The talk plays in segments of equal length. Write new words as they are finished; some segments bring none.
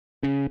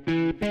Welcome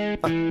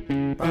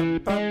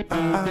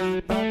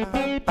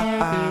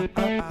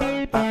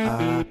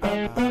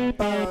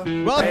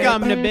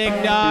to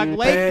Big Dog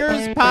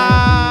Lakers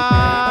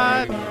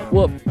Pod.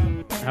 Whoop.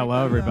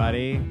 Hello,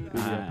 everybody.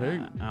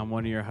 I'm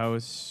one of your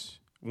hosts,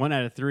 1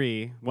 out of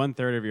 3,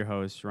 1/3 of your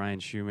hosts,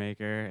 Ryan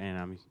Shoemaker, and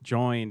I'm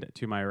joined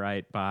to my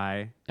right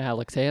by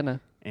Alex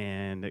Hanna.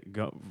 and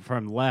go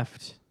from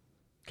left.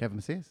 Kevin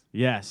Macias.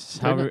 Yes.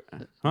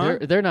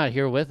 They're not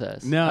here with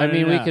us. No, I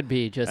mean, no. we could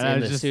be just in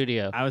the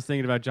studio. I was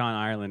thinking about John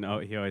Ireland. Oh,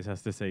 he always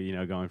has to say,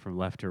 going from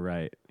left to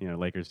right.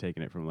 Lakers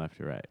taking it from left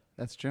to right.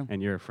 That's true.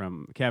 And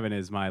Kevin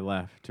is my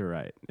left to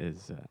right,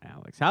 is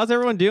Alex. How's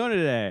everyone doing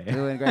today?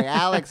 Doing great.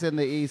 Alex in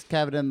the east,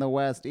 Kevin in the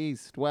west.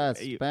 East,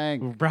 west,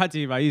 bang. Brought to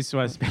you by East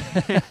West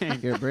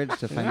Bank. Your bridge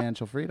to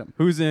financial freedom.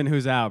 Who's in,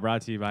 who's out?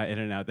 Brought to you by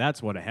In-N-Out.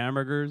 That's what a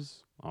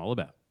hamburger's all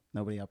about.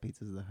 Nobody out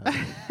pizzas the hut.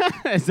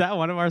 Is that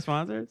one of our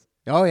sponsors?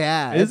 Oh,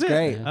 yeah. Is It's it?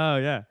 great. Oh,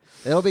 yeah.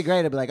 It'll be great.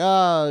 It'll be like,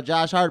 oh,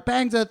 Josh Hart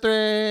bangs a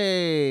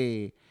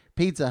 3.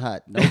 Pizza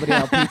Hut. Nobody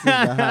out pizzas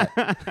the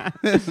hut.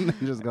 And it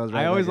just goes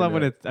right I always back love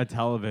when into it's a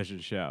television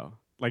show.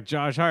 Like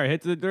Josh Hart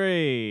hits a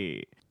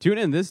 3. Tune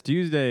in this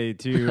Tuesday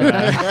to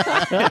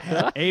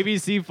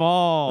ABC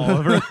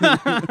Fall.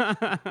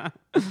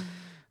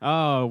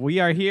 Oh, we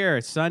are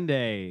here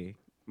Sunday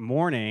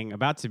morning,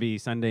 about to be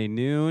Sunday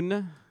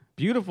noon.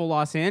 Beautiful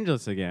Los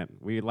Angeles again.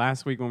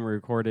 Last week when we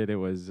recorded, it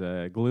was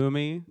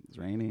gloomy. It's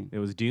rainy. It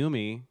was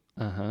doomy.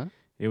 Uh-huh.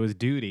 It was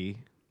duty.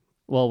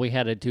 Well, we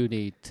had a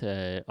duty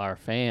to our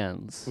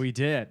fans. We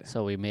did.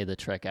 So we made the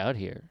trek out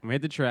here. We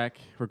made the trek,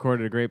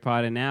 recorded a great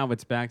pod, and now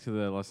it's back to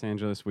the Los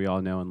Angeles we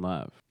all know and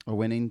love. A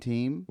winning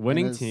team.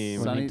 Winning And the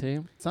team. Winning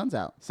team. Sun's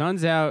out.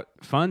 Sun's out,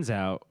 fun's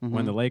out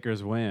when the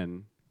Lakers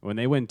win. When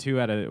they win 2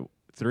 out of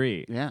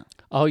 3. Yeah.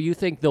 Oh, you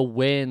think the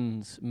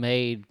winds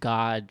made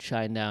God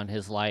shine down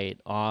his light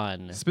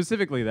on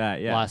Specifically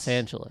that, yes. Los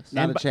Angeles?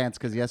 Not a chance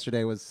because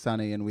yesterday was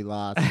sunny and we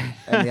lost.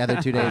 And the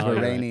other 2 days were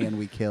yeah. rainy and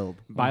we killed.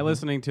 By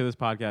listening to this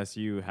podcast,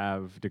 you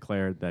have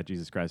declared that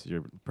Jesus Christ is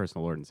your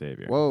personal Lord and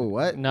Savior. Whoa,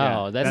 what?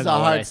 No, Yeah. that's That's not a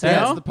what I hard said.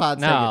 stance. The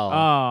pod's No.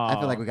 Oh. I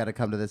feel like we got to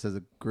come to this as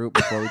a group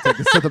before we take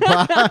this to the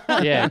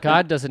pod. Yeah,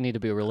 God doesn't need to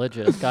be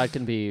religious. God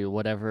can be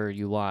whatever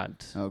you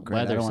want. Oh, great.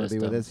 Weather I don't want to be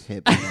with this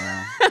systems. hippie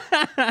now.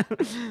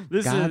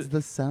 This God's is,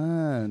 the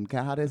sun.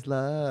 God is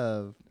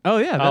love. oh,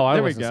 yeah. Oh, I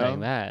there we wasn't go. saying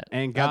that.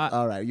 And God, God,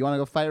 all right. You want to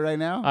go fight right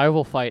now? I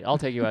will fight. I'll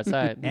take you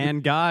outside.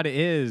 and God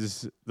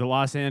is the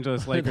Los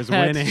Angeles Lakers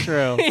That's winning.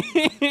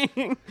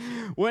 true.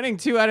 Winning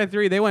 2 out of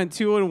 3. They went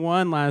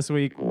 2-1 last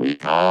week. We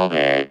called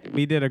it.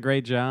 We did a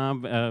great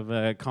job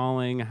of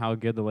calling how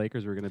good the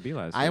Lakers were going to be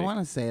last week. I want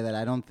to say that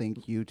I don't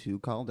think you two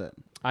called it.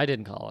 I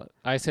didn't call it.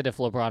 I said if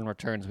LeBron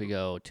returns, we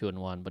go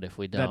 2-1. But if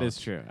we don't, That is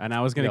true. And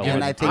I was going to No,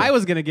 give and it. I I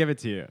was going to give it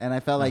to you. And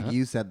I felt like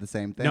you said the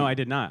same thing. No, I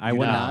did not. I You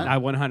would did not. not? I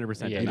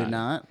 100% Yeah, did You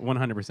not. did not?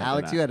 100%.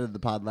 Alex, did you not. edited the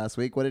pod last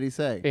week. What did he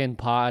say? in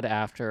pod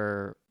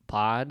after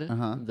pod,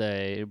 Uh-huh.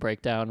 the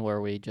breakdown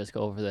where we just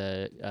go over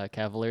the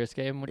Cavaliers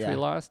game, which Yeah. we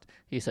lost,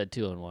 he said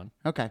 2-1.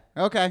 Okay.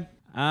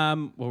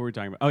 What were we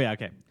talking about? Oh, yeah,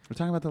 okay. We're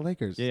talking about the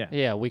Lakers. Yeah.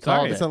 Yeah, we Sorry,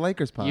 called It's it. a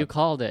Lakers pod. You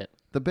called it.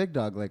 The big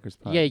dog Lakers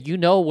pod. Yeah, you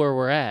know where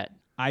we're at.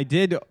 I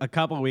did a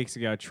couple of weeks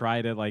ago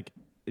try to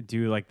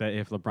do the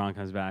if LeBron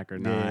comes back or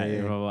not,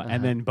 Yeah. blah, blah, blah.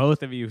 And then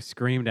both of you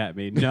screamed at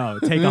me, no,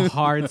 take a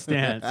hard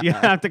stance. You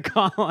have to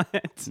call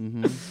it.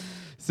 Mm-hmm.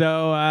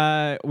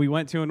 So we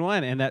went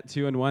 2-1, and that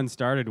 2-1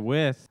 started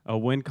with a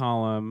win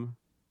column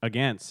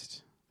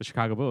against the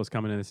Chicago Bulls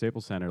coming in the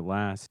Staples Center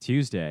last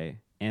Tuesday.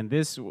 And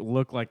this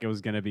looked like it was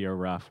going to be a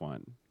rough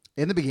one.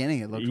 In the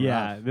beginning, it looked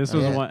rough. This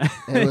was one.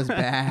 It was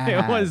bad.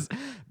 It was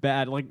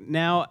bad.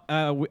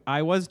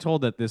 I was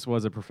told that this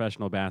was a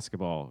professional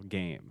basketball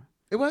game.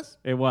 It was?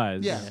 It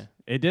was. Yeah.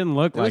 It didn't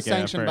look It like was it at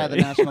sanctioned by first.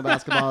 the National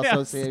Basketball Yeah,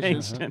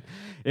 Association. sanctioned.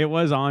 It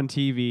was on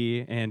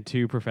TV, and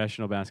 2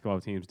 professional basketball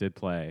teams did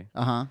play.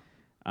 Uh-huh.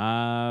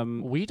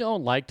 We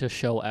don't like to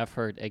show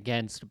effort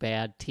against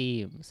bad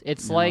teams.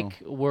 It's No.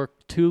 like we're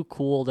too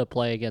cool to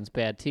play against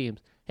bad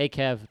teams. Hey,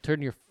 Kev,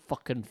 turn your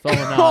fucking phone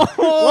off.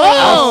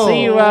 I'll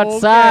see you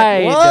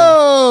outside.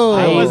 Whoa!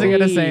 I wasn't Baby.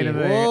 going to say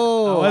anything.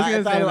 Whoa! I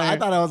I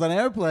thought I was on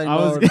airplane I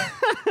was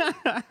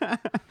mode.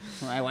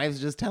 My wife's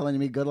just telling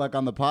me good luck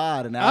on the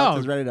pod, and Alex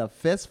is ready to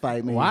fist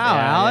fight me. Wow,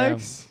 Yeah, I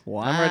Alex.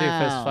 Wow. I'm ready to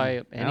fist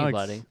fight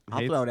anybody. Alex I'll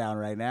hates, throw down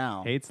right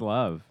now. hates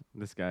love.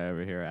 This guy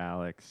over here,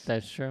 Alex.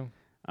 That's true.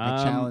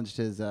 I challenged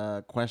his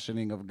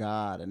questioning of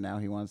God, and now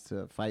he wants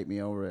to fight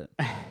me over it.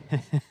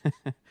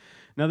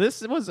 Now,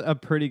 this was a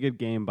pretty good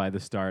game by the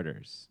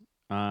starters.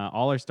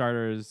 All our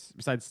starters,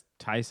 besides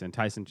Tyson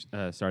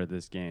started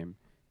this game.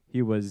 He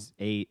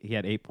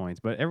had 8 points,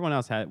 but everyone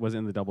else was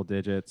in the double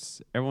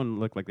digits. Everyone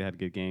looked like they had a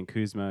good game.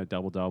 Kuzma,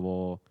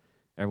 double-double.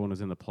 Everyone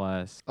was in the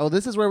plus. Oh,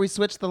 this is where we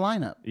switched the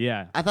lineup.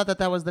 Yeah. I thought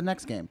that was the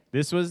next game.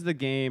 This was the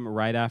game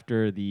right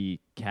after the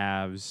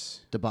Cavs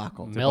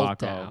Debacle.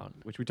 Meltdown.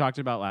 which we talked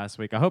about last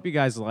week. I hope you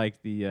guys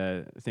like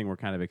the thing we're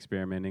kind of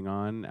experimenting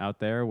on out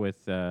there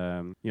with,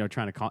 trying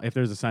to call. If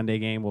there's a Sunday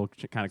game, we'll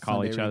kind of call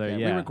Sunday each other. recap.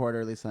 Yeah. We record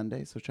early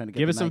Sunday, so trying to get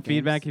Give the us some night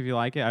feedback games. if you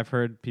like it. I've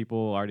heard people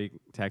already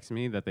text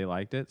me that they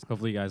liked it.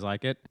 Hopefully you guys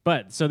like it.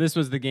 But so this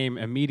was the game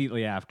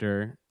immediately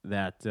after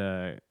that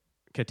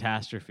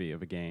catastrophe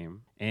of a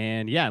game.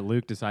 And yeah,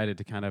 Luke decided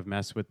to kind of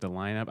mess with the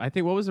lineup. I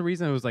think what was the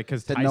reason? It was like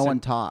because That Tyson, no one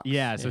talks.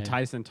 Yeah, so Yeah.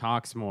 Tyson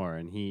talks more,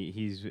 and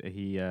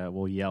he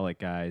will yell at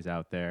guys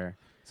out there.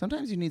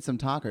 Sometimes you need some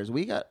talkers.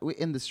 We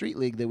in the street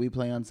league that we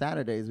play on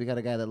Saturdays, we got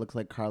a guy that looks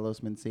like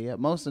Carlos Mencia.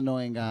 Most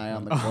annoying guy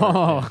on the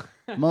court.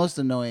 Oh, Most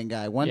annoying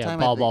guy. One Yeah, time,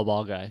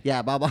 ball guy.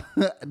 Yeah, Bob.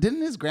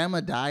 Didn't his grandma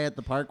die at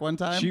the park one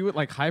time? she would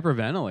like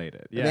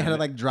hyperventilated. Yeah, They had to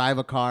like drive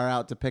a car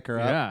out to pick her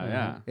up.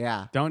 yeah.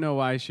 Yeah. Don't know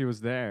why she was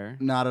there.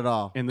 Not at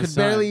all. In the Could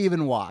sun. barely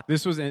even walk.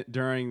 This was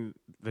during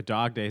the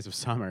dog days of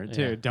summer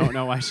too. Yeah. Don't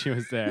know why she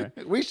was there.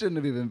 We shouldn't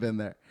have even been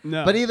there.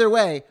 No. But either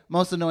way,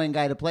 most annoying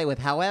guy to play with.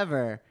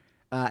 However,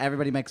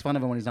 everybody makes fun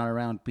of him when he's not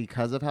around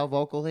because of how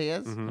vocal he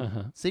is.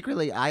 Mm-hmm.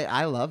 Secretly,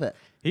 I love it.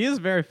 He is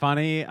very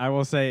funny. I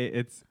will say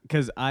it's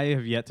because I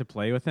have yet to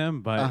play with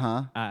him, but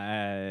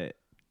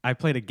I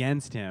played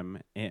against him.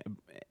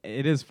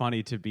 It is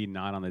funny to be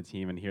not on the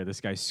team and hear this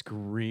guy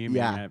screaming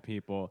Yeah. at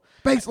people.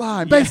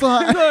 Baseline, Yeah.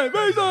 baseline.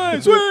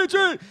 Baseline,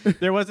 switch it.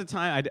 There was a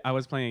time I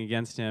was playing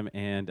against him,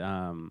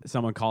 and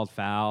someone called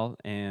foul,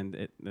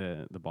 and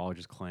the ball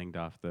just clanged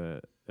off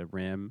the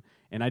rim,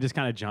 and I just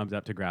kind of jumped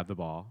up to grab the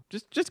ball.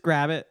 Just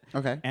grab it.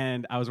 Okay.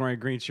 And I was wearing a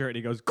green shirt, and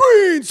he goes,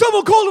 "Green,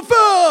 someone called a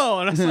foul!"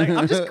 And I was like,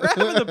 "I'm just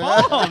grabbing the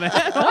ball,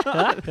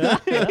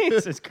 man."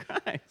 Jesus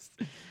Christ.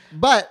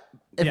 But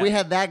if Yeah. we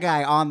had that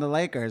guy on the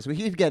Lakers,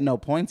 he'd get no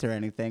points or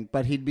anything,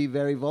 but he'd be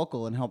very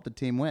vocal and help the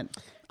team win.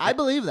 I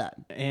believe that.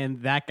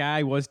 And that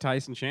guy was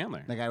Tyson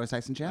Chandler. The guy was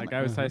Tyson Chandler. That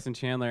guy was Tyson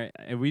Chandler.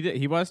 And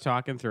he was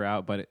talking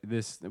throughout, but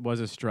this was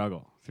a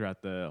struggle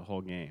throughout the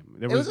whole game.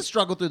 It was a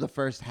struggle through the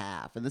first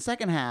half. In the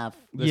second half,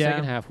 The Yeah.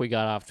 second half, we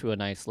got off to a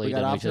nice we lead, got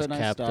and we off to a just nice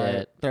kept start.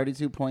 it.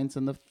 32 points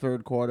in the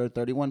third quarter,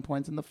 31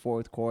 points in the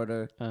fourth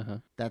quarter. Uh-huh.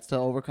 That's to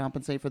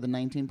overcompensate for the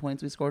 19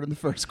 points we scored in the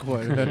first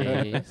quarter.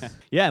 Jeez.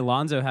 Yeah,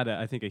 Lonzo had,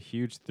 I think, a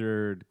huge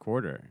third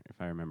quarter, if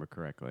I remember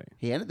correctly.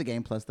 He ended the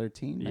game plus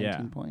 13, 19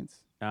 Yeah.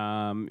 points.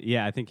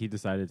 Yeah, I think he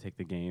decided to take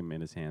the game in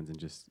his hands and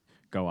just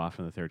go off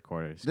in the third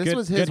quarter. It's This good,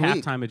 was his good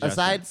week. halftime adjustments.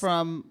 Aside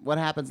from what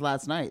happens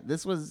last night,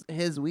 this was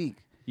his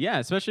week. Yeah,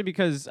 especially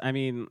because I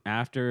mean,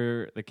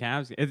 after the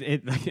Cavs,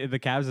 the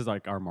Cavs is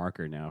like our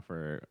marker now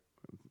for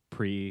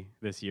pre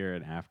this year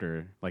and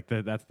after. Like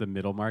that's the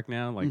middle mark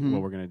now. Like Mm-hmm.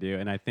 what we're gonna do.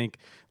 And I think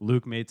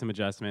Luke made some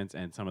adjustments,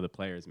 and some of the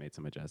players made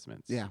some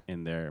adjustments. Yeah.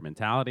 In their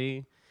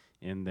mentality,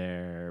 in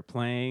their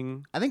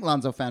playing. I think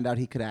Lonzo found out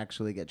he could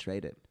actually get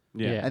traded.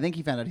 Yeah. I think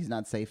he found out he's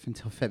not safe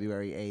until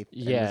February 8th.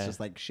 And Yeah. it's just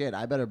like, shit,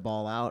 I better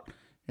ball out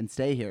and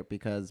stay here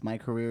because my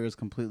career is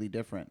completely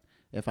different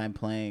if I'm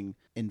playing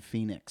in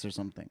Phoenix or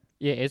something.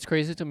 Yeah, it's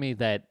crazy to me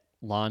that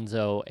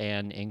Lonzo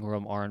and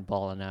Ingram aren't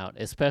balling out,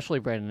 especially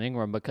Brandon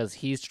Ingram, because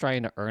he's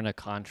trying to earn a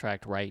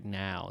contract right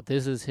now.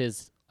 This is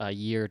his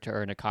year to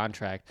earn a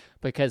contract,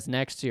 because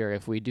next year,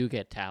 if we do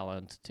get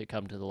talent to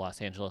come to the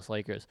Los Angeles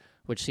Lakers,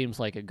 which seems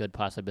like a good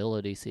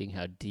possibility seeing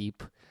how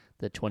deep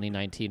the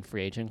 2019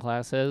 free agent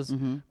class is,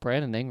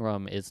 Brandon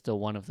Ingram is still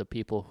one of the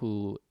people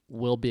who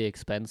will be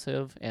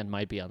expensive and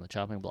might be on the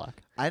chopping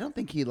block. I don't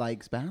think he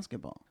likes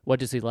basketball. What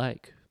does he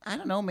like? I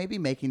don't know, maybe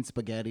making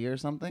spaghetti or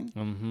something.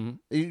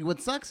 Mm-hmm.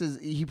 What sucks is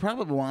he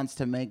probably wants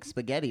to make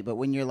spaghetti, but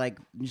when you're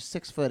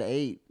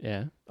 6'8",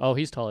 Yeah. Oh,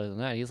 he's taller than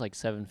that. He's like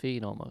 7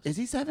 feet almost. is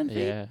he 7 feet?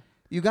 Yeah.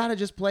 You got to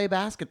just play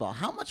basketball.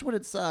 How much would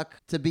it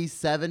suck to be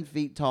 7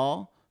 feet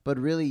tall, but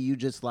really you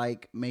just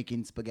like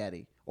making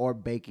spaghetti or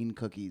baking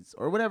cookies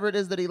or whatever it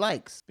is that he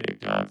likes?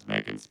 Big John's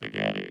making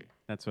spaghetti.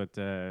 That's what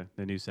the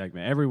new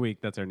segment. Every week,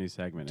 that's our new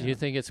segment. Do you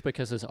think it's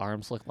because his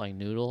arms look like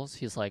noodles?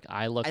 He's like,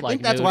 I look I like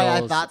think that's noodles. why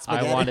I thought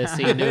spaghetti. want to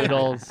see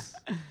noodles.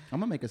 I'm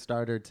going to make a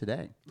starter today. I'm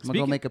going to go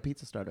Speaking- make a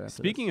pizza starter after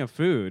Speaking of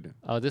food,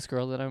 Oh, this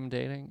girl that I'm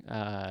dating,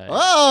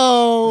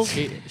 Oh!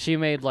 she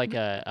made like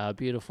a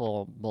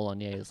beautiful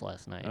bolognese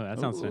last night. oh, that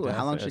sounds Ooh, fantastic.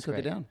 how long did she That's cook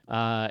it great.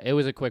 down? It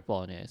was a quick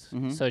bolognese.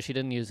 Mhm. So she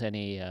didn't use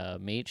any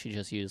meat. She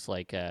just used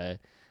like a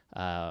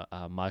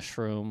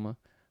mushroom,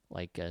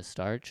 like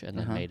starch, and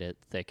then Uh-huh. made it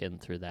thicken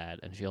through that.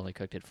 And she only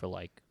cooked it for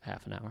like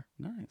half an hour.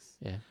 Nice.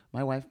 Yeah.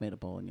 My wife made a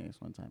bolognese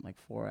one time, like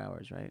 4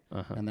 hours, right?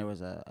 Uh-huh. And there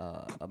was an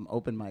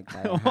open mic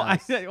by our Well, I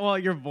house. said, well,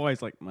 your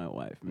voice like my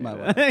wife. My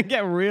Man.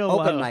 Get real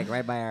Open low. mic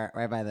right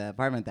by the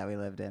apartment that we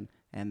lived in.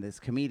 And this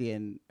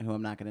comedian, who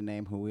I'm not going to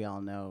name, who we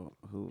all know,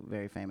 who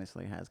very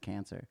famously has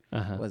cancer,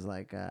 Uh-huh. was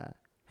like,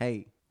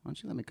 hey, why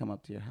don't you let me come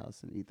up to your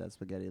house and eat that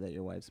spaghetti that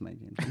your wife's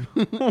making?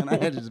 And I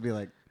had to just be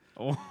like,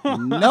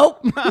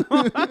 nope.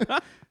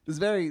 It's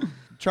very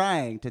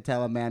trying to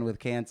tell a man with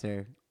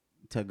cancer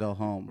to go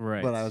home.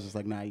 Right. But I was just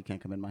like, nah, you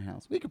can't come in my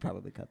house. We could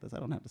probably cut this. I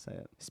don't have to say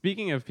it.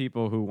 Speaking of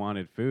people who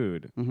wanted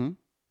food, Mm-hmm.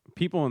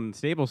 people in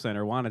Staples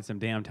Center wanted some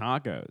damn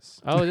tacos.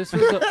 Oh, this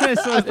was the,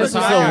 this was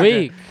the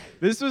week.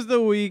 This was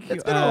the week.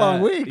 It's been a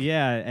long week.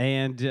 Yeah,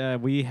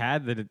 and we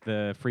had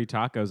the free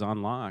tacos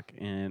on lock,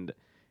 and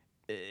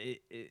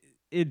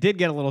it did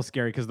get a little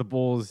scary because the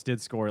Bulls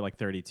did score like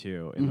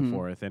 32 in the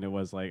fourth, and it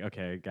was like,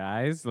 okay,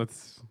 guys,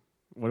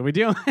 what are we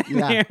doing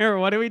here?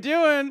 What are we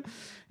doing?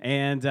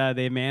 And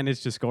they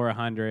managed to score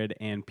 100,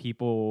 and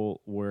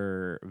people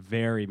were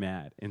very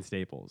mad in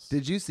Staples.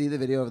 Did you see the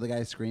video of the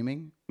guy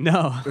screaming?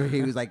 No. Where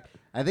he was like,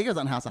 I think it was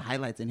on House of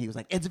Highlights, and he was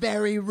like, "It's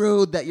very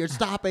rude that you're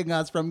stopping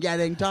us from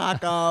getting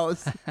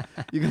tacos."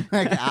 You can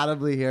like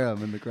audibly hear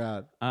him in the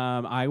crowd.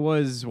 I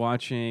was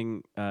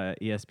watching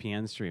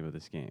ESPN stream of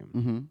this game.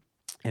 Mm-hmm.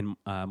 And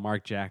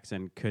Mark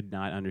Jackson could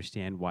not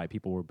understand why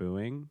people were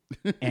booing.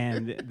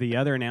 And the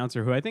other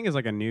announcer, who I think is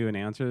like a new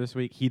announcer this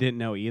week, he didn't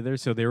know either.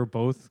 So they were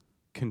both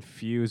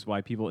confused why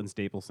people in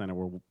Staples Center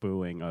were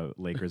booing a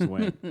Lakers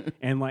win.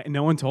 And like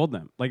no one told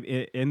them. Like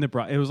it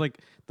was like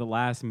the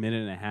last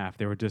minute and a half,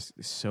 they were just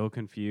so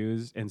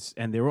confused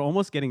and they were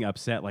almost getting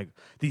upset, like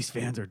these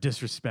fans are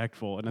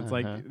disrespectful. And it's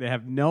like they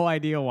have no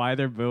idea why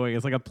they're booing.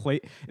 It's like a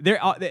play.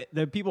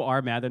 The people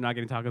are mad they're not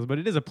getting tacos, but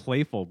it is a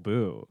playful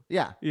boo.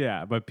 Yeah.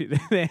 Yeah, but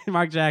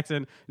Mark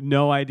Jackson,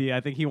 no idea. I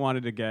think he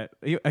wanted to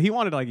he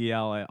wanted to like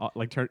yell at,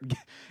 like turn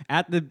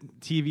at the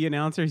TV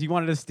announcers. He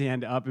wanted to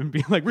stand up and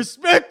be like,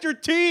 "Respect your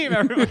team,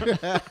 everyone."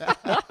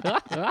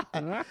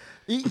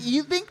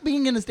 You think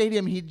being in a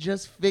stadium, he'd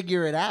just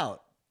figure it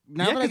out?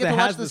 Now that I get to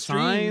watch the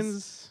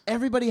streams,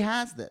 everybody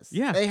has this.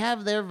 Yeah, they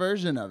have their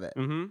version of it.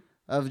 Mm-hmm.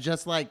 Of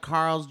just like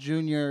Carl's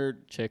Jr.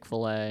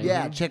 Chick-fil-A.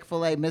 Yeah,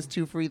 Chick-fil-A missed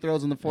 2 free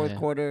throws in the fourth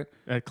quarter.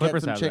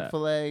 Clippers have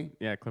Chick-fil-A. That.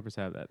 Yeah, Clippers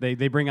have that.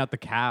 They bring out the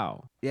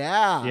cow.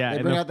 Yeah,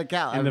 they bring out the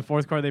cow. In the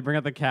fourth quarter, they bring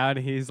out the cow, and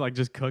he's like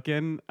just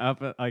cooking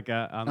up like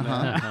on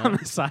the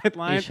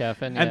sideline. He's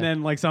chefing, and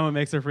then like someone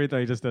makes a free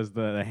throw, he just does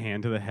the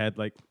hand to the head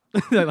like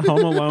the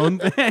Home Alone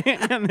thing,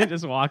 and then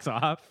just walks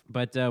off.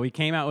 But we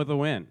came out with a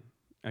win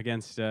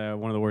against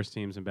one of the worst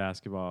teams in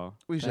basketball.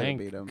 We should have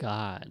beat them.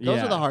 God.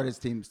 Those are the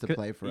hardest teams to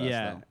play for us,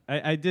 though.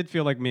 I did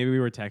feel like maybe we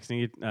were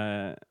texting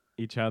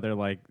each other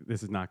like,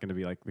 this is not going to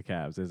be like the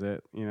Cavs, is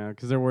it? You know,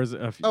 because there was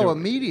a few...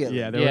 immediately.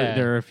 Yeah,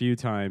 there were a few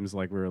times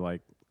like we were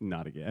like,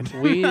 not again.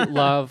 We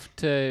love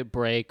to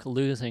break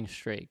losing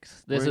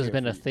streaks. This has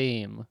been a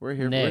theme. We're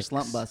here. We're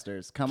slump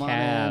busters. Come on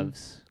in.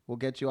 We'll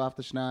get you off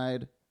the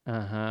schneid.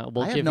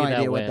 We'll I have no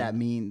idea what that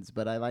means,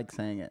 but I like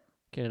saying it.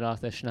 Get it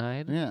off the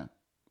schneid? Yeah.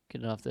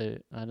 Get it off the,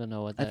 I don't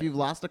know what that. If you've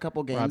lost a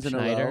couple games Rob in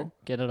Schneider, a row.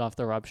 get it off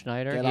the Rob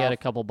Schneider. He had a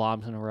couple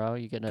bombs in a row.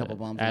 You get Adam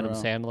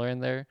Sandler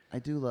in there. I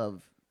do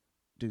love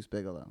Deuce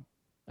Bigelow.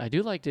 I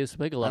do like Deuce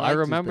Bigelow. I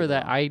remember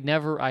that.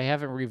 I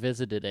haven't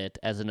revisited it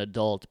as an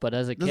adult, but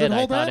as a kid,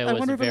 I thought it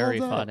was very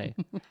funny.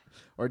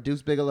 Or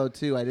Deuce Bigelow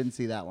 2. I didn't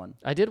see that one.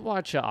 I did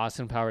watch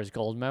Austin Powers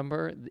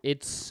Goldmember.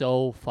 It's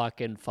so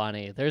fucking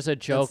funny. There's a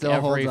joke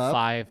every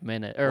 5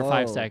 minutes or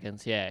 5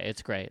 seconds. Yeah,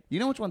 it's great. You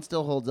know which one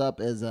still holds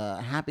up is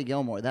Happy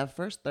Gilmore. That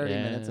first 30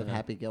 minutes of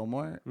Happy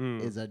Gilmore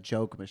is a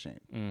joke machine.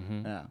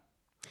 Mm-hmm. Yeah.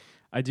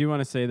 I do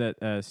want to say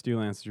that Stu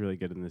Lance is really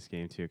good in this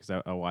game too, because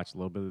I watched a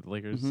little bit of the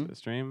Lakers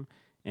stream,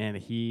 and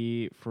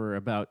he for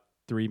about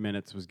 3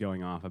 minutes was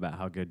going off about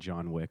how good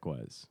John Wick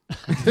was.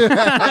 Stu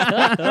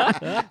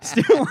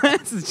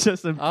Lance is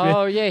just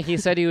a he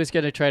said he was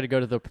going to try to go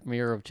to the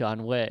premiere of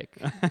John Wick.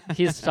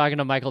 He's talking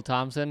to Michael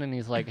Thompson, and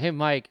he's like, "Hey,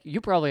 Mike,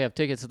 you probably have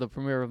tickets to the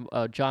premiere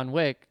of John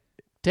Wick.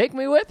 Take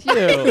me with you."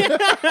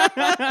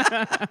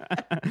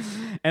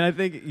 And I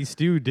think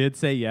Stu did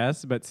say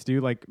yes, but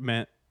Stu like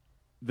meant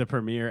the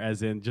premiere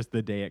as in just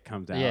the day it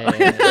comes out. Yeah.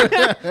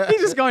 He's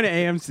just going to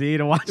AMC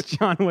to watch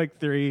John Wick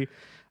 3.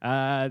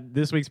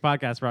 This week's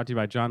podcast brought to you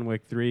by John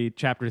Wick 3,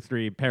 Chapter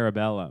 3,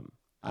 Parabellum.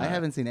 I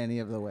haven't seen any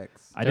of the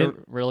Wicks. They're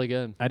really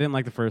good. I didn't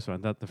like the first one.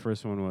 I thought the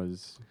first one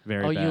was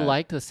very bad. You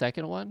liked the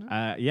second one?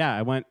 Yeah,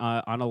 I went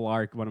on a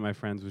lark. One of my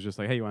friends was just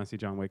like, "Hey, you want to see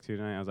John Wick 2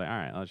 tonight?" I was like, "All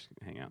right, I'll just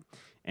hang out."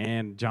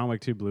 And John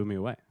Wick 2 blew me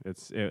away.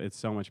 It's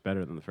so much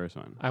better than the first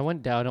one. I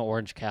went down to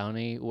Orange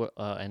County,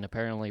 and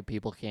apparently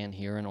people can't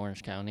hear in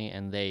Orange County,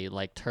 and they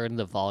like turned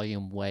the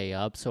volume way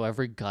up. So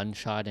every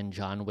gunshot in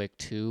John Wick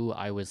 2,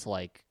 I was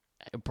like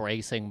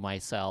bracing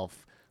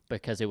myself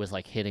because it was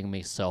like hitting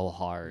me so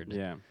hard.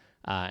 Yeah.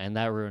 And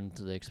that ruined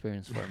the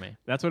experience for me.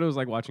 That's what it was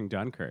like watching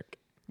Dunkirk.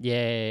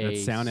 Yay. That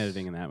sound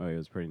editing in that movie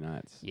was pretty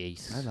nuts.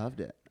 Yes. I loved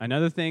it.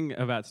 Another thing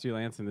about Stu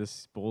Lance in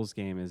this Bulls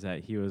game is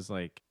that he was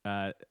like,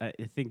 I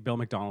think Bill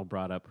McDonald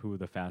brought up who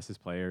the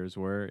fastest players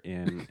were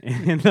in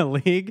the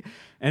league.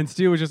 And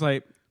Stu was just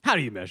like, how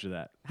do you measure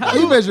that? How are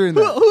you measuring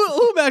that?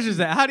 Who measures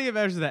that? How do you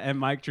measure that? And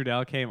Mike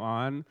Trudell came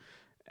on.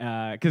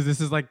 Because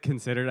this is like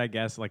considered, I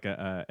guess, like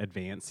a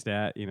advanced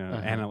stat, you know,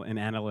 an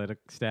analytic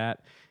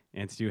stat.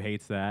 And Stu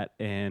hates that.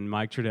 And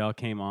Mike Trudell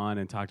came on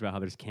and talked about how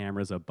there's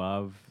cameras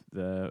above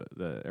the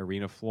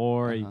arena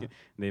floor.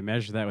 They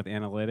measure that with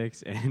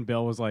analytics. And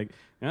Bill was like,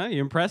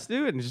 you impressed,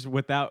 dude? And just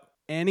without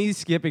any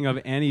skipping of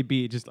any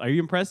beat, just, are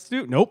you impressed,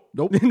 dude? Nope.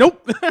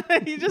 Nope.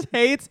 He just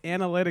hates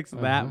analytics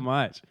that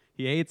much.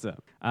 He hates them.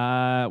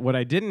 What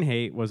I didn't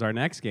hate was our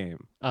next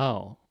game.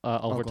 Oh,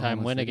 overtime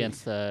Oklahoma win City.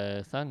 against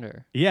the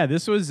Thunder. Yeah,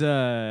 this was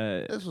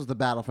This was the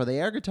battle for the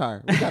air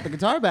guitar. We got the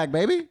guitar back,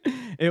 baby.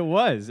 it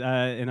was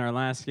in our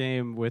last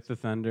game with the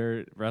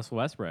Thunder. Russell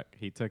Westbrook.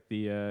 He took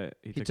the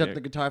He took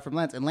the guitar from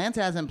Lance, and Lance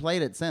hasn't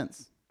played it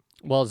since.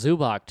 Well,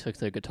 Zubac took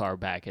the guitar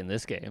back in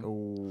this game.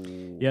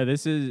 Ooh. Yeah,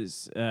 this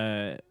is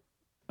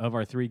of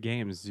our 3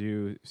 games.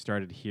 Zoo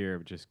started here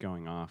just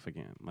going off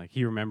again. Like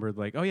he remembered,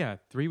 like, oh yeah,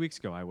 3 weeks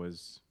ago I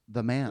was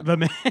The man. the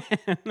man.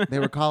 They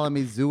were calling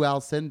me Zoo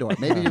Alcindor.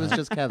 Maybe it was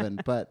just Kevin,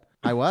 but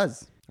I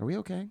was. Are we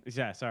okay?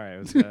 Yeah, sorry. It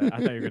was, I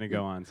thought you were gonna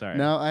go on. Sorry.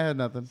 No, I had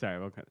nothing. Sorry.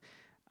 Okay.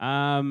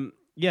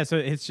 Yeah. So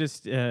it's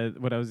just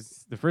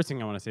the first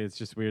thing I want to say. It's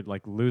just weird,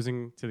 like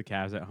losing to the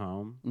Cavs at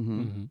home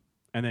Mm-hmm.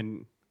 and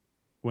then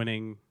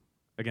winning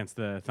against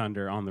the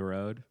Thunder on the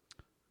road.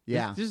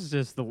 Yeah. This is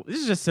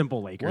just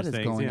simple Lakers What is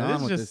things. going you know? on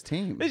this with is this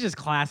team? It's just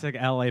classic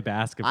LA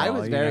basketball. I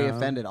was you very know?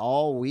 offended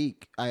all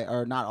week,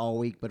 or not all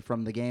week, but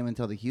from the game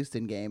until the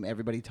Houston game,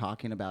 everybody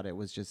talking about it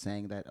was just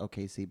saying that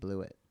OKC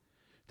blew it.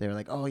 They were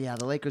like, oh, yeah,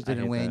 the Lakers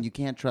didn't hate win. that. You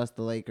can't trust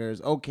the Lakers.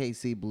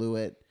 OKC blew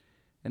it.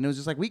 And it was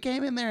just like, we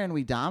came in there and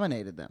we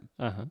dominated them.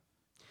 Uh-huh.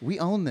 We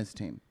own this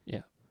team.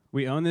 Yeah.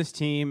 We own this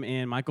team,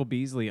 and Michael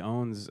Beasley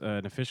owns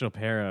an official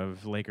pair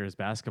of Lakers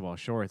basketball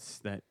shorts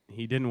that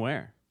he didn't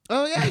wear.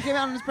 Oh, yeah, he came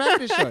out in his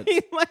practice shorts.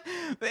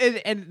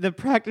 and the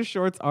practice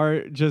shorts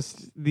are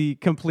just the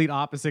complete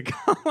opposite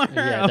color.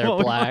 Yeah, of they're what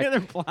we black. wear. They're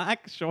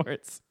black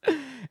shorts.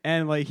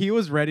 And like he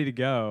was ready to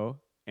go,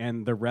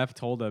 and the ref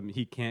told him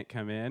he can't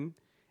come in.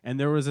 And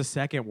there was a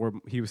second where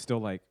he was still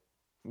like,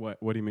 "What?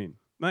 What do you mean?"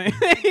 Like,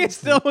 he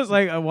still was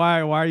like,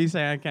 "Why? Why are you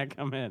saying I can't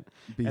come in?"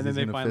 Beasley's and then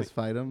they gonna finally fist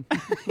fight him.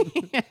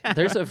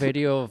 There's a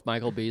video of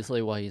Michael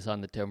Beasley while he's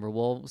on the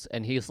Timberwolves,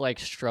 and he's like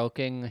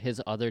stroking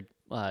his other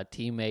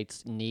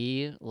teammate's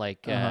knee,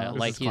 like This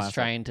is he's classic.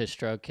 trying to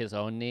stroke his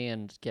own knee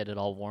and get it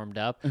all warmed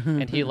up.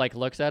 And he like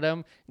looks at him,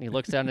 and he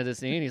looks down at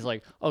his knee, and he's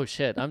like, "Oh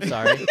shit, I'm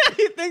sorry."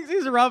 he thinks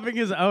he's rubbing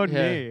his own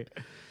Yeah. knee.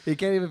 He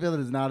can't even feel that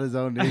it's not his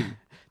own knee.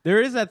 There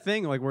is that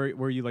thing like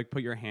where you like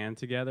put your hand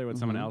together with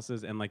someone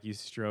else's and like you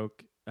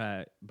stroke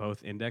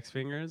both index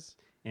fingers,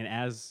 and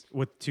as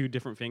with 2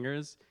 different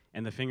fingers,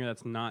 and the finger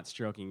that's not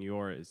stroking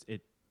yours,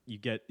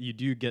 you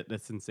do get the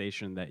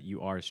sensation that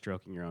you are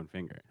stroking your own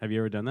finger. Have you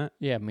ever done that?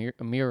 Yeah,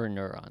 mirror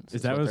neurons.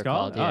 Is that what it's they're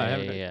called? Yeah, I yeah,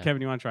 haven't. yeah.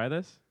 Kevin, you want to try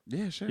this?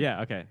 Yeah, sure.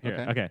 Yeah. Okay. Here.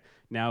 Okay. Okay.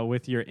 Now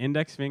with your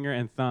index finger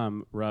and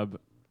thumb, rub.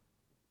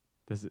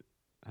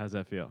 How's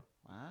that feel?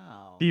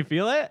 Wow. Do you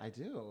feel it? I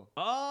do.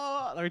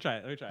 Oh, let me try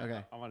it.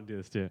 Okay. I want to do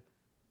this too.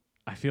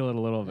 I feel it a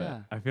little bit.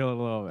 Yeah. I feel it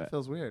a little It bit.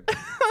 feels weird.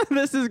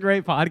 This is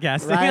great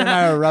podcasting. Ryan and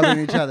I are rubbing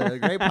each other.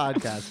 Great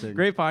podcasting.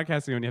 Great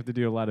podcasting when you have to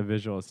do a lot of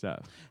visual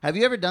stuff. Have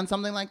you ever done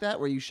something like that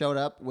where you showed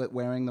up with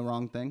wearing the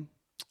wrong thing?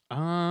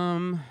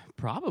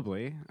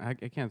 Probably. I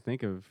can't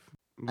think of.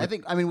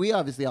 I mean, we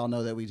obviously all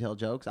know that we tell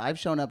jokes. I've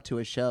shown up to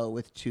a show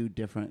with 2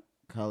 different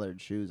colored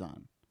shoes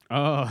on.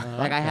 Oh,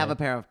 Like I have Okay. a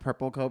pair of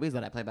purple Kobe's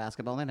that I play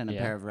basketball in and a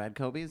Yeah. pair of red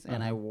Kobe's,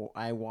 and I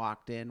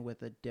walked in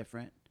with a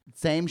different,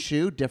 same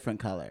shoe, different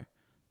color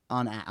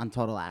on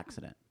total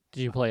accident.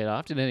 Did you play it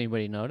off? Did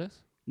anybody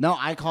notice? No,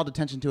 I called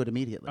attention to it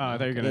immediately. I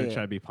thought you were gonna Yeah.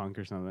 try to be punk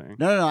or something.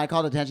 No, I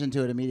called attention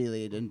to it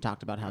immediately and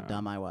talked about how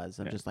dumb I was.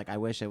 I'm just like, I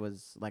wish it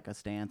was like a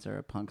stance or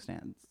a punk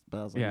stance. But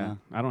I was like, Yeah, no.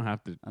 I don't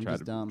have to I'm try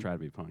just dumb. to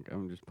be punk.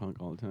 I'm just punk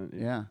all the time.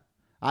 Yeah.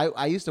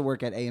 I used to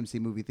work at AMC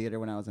Movie Theater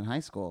when I was in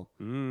high school,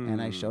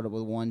 and I showed up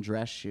with 1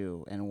 dress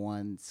shoe and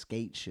 1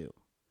 skate shoe.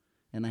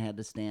 And I had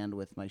to stand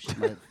with my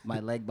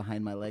my leg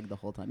behind my leg the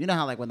whole time. You know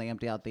how like when they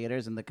empty out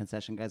theaters and the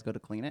concession guys go to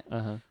clean it?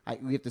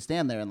 We have to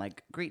stand there and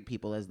like greet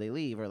people as they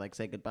leave or like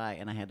say goodbye.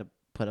 And I had to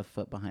put a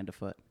foot behind a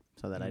foot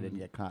so that I didn't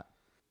get caught.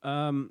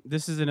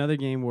 This is another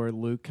game where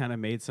Luke kind of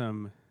made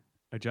some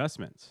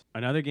adjustments.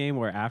 Another game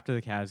where after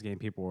the Cavs game,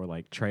 people were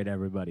like, trade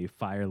everybody,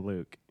 fire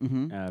Luke,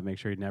 make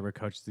sure he never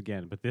coaches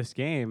again. But this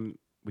game,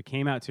 we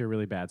came out to a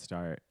really bad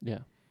start. Yeah.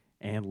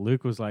 And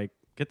Luke was like,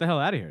 get the hell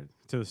out of here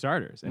to the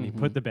starters. And he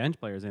put the bench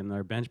players in.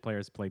 Our bench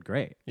players played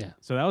great. Yeah.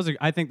 So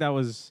I think that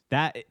was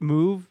that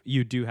move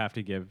you do have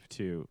to give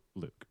to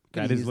Luke.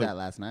 Could have used that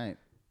last night.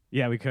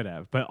 Yeah, we could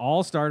have. But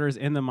all starters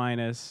in the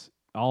minus,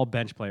 all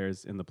bench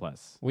players in the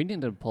plus. We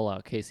needed to pull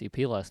out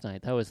KCP last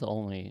night. That was the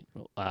only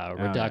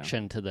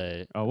reduction to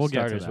the we'll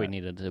get to starters we that.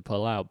 needed to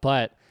pull out.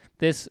 But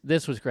this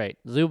was great.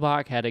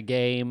 Zubac had a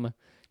game.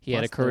 He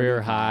had a Plus career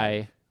 35.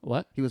 high.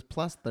 What? He was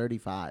plus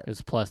 35. It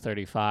was plus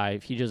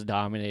 35. He just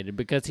dominated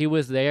because he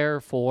was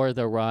there for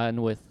the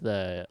run with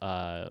the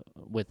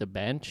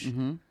bench,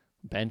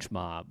 bench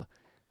mob,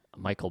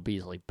 Michael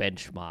Beasley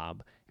bench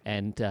mob,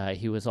 and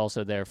he was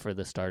also there for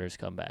the starters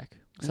comeback.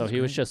 So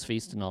he was just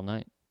feasting all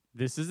night.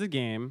 This is a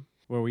game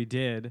where we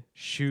did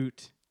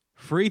shoot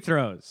free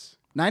throws.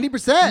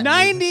 90%.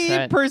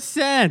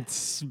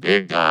 90%.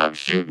 Big dog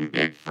shooting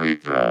big free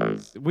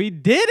throws. We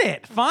did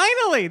it.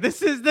 Finally.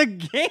 This is the I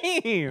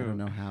don't game.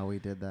 know how we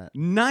did that.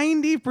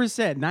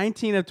 90%.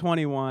 19 of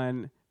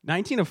 21.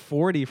 19 of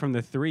 40 from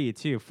the 3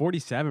 too.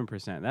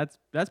 47%.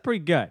 That's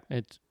pretty good.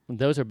 It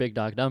Those are big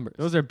dog numbers.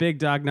 Those are big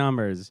dog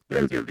numbers.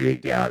 Those are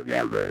big dog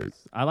numbers.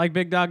 I like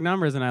big dog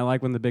numbers, and I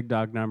like when the big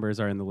dog numbers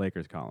are in the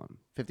Lakers column.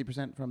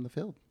 50% from the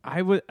field.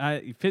 I would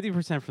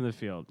 50% from the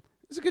field.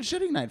 It's a good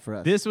shooting night for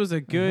us. This was a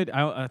good.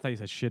 I thought you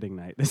said shitting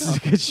night. This is a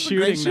good It's a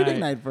great shooting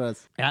night. night for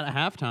us. At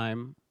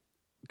halftime,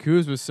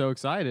 Kuz was so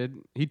excited.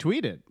 He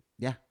tweeted.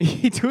 Yeah.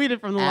 He tweeted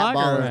from the At locker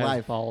Ball room. is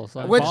Life. Ball is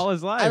life. Which Ball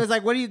is life. I was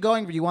like, what are you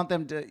going for? You want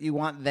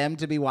them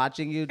to be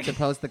watching you to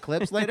post the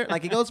clips later?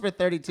 Like he goes for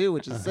 32,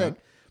 which is sick.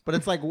 But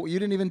it's like you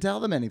didn't even tell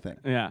them anything.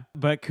 Yeah,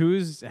 but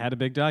Kuz had a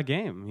big dog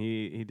game.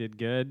 He did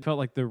good. Felt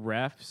like the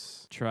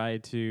refs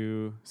tried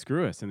to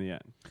screw us in the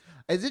end.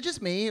 Is it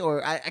just me,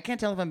 or I can't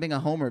tell if I'm being a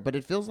homer, but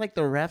it feels like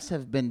the refs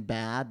have been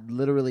bad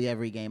literally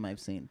every game I've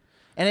seen.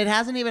 And it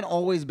hasn't even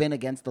always been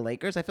against the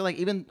Lakers. I feel like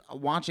even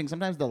watching,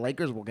 sometimes the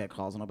Lakers will get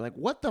calls, and I'll be like,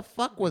 what the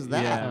fuck was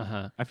that?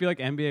 Yeah. I feel like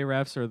NBA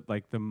refs are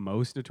like the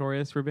most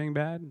notorious for being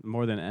bad,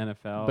 more than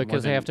NFL.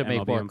 because they have to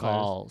make MLB more umpires.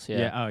 calls.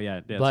 Yeah. Oh, yeah.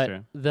 That's but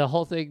true. the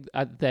whole thing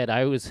that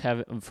I was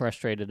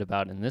frustrated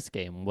about in this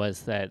game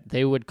was that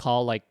they would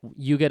call like,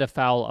 you get a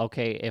foul.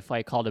 Okay, if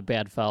I called a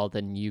bad foul,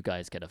 then you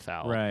guys get a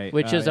foul. Right.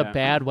 Which Oh, is a yeah.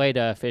 bad way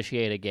to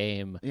officiate a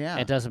game. Yeah.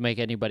 It doesn't make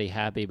anybody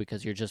happy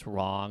because you're just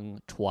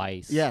wrong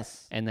twice.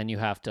 Yes. And then you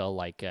have to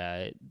like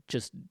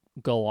just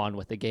go on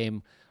with the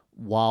game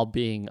while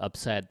being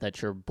upset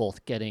that you're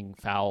both getting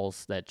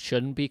fouls that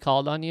shouldn't be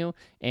called on you,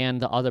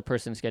 and the other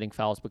person's getting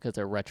fouls because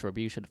they're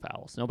retribution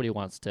fouls. Nobody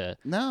wants to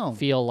No.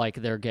 feel like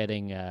they're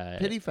getting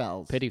Pity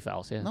fouls. pity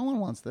fouls. Yeah, No one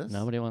wants this.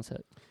 nobody wants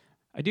it.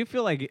 I do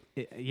feel like,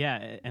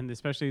 and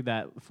especially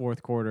that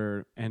fourth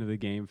quarter end of the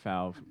game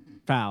foul,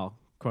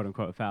 quote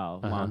unquote foul,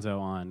 Lonzo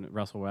on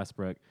Russell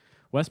Westbrook.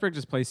 Westbrook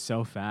just plays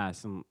so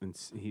fast, and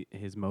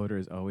his motor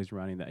is always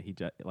running that he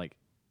just like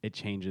it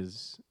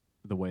changes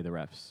the way the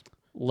refs.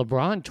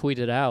 LeBron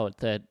tweeted out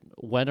that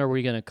when are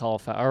we going to call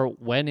foul, or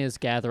when is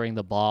gathering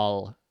the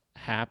ball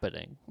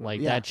happening?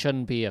 Like Yeah. that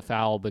shouldn't be a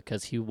foul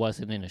because he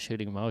wasn't in a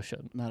shooting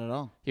motion. Not at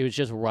all. He was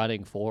just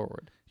running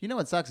forward. You know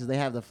what sucks is they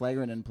have the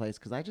flagrant in place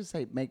because I just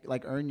say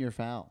earn your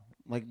foul.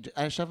 Like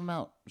I shove him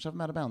out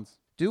of bounds.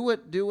 Do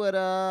what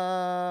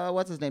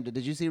what's his name did?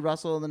 Did you see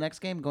Russell in the next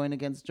game going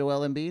against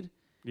Joel Embiid?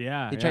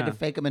 Yeah, He tried to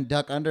fake him and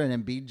duck under,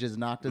 and Embiid just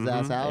knocked his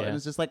ass out. Yeah. And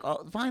it's just like,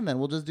 oh, fine then,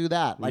 we'll just do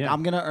that. Like Yeah.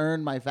 I'm gonna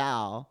earn my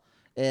foul.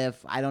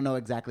 If I don't know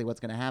exactly what's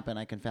gonna happen,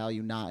 I can foul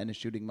you not in a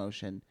shooting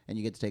motion, and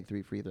you get to take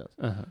 3 free throws.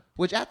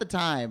 Which at the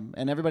time,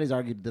 and everybody's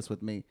argued this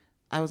with me,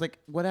 I was like,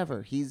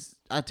 whatever. He's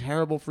a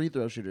terrible free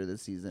throw shooter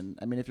this season.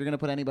 I mean, if you're gonna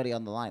put anybody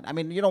on the line, I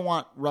mean, you don't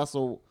want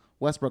Russell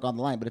Westbrook on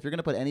the line, but if you're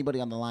gonna put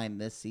anybody on the line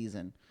this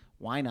season,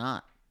 why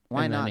not?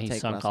 Why And then not he take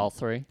sunk Russell? all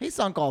three. He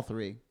sunk all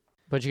 3.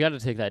 But you got to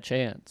take that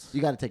chance.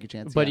 You got to take your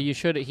chance. But yeah.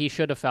 he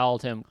should have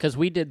fouled him because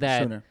we did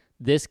that Sooner.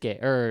 this game,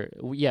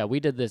 we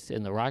did this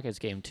in the Rockets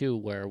game too,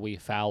 where we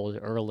fouled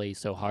early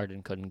so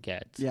Harden couldn't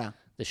get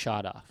the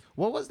shot off.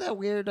 What was that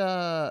weird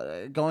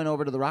going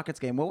over to the Rockets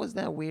game? What was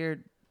that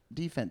weird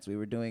defense we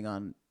were doing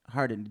on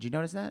Harden? Did you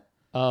notice that?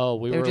 Oh,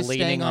 we They were were just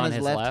leaning staying on on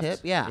his left hip?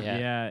 Yeah.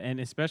 Yeah, and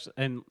especially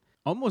and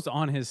almost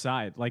on his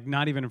side, like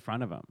not even in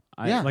front of him.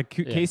 Yeah.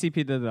 KCP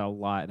did that a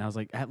lot, and I was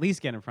like, at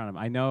least get in front of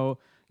him. I know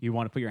you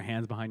want to put your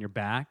hands behind your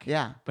back,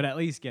 Yeah. but at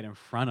least get in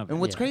front of him.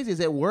 And what's Yeah. crazy is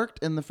it worked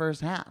in the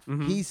first half.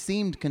 He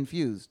seemed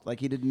confused,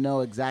 like he didn't know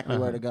exactly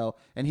where to go,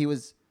 and he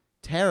was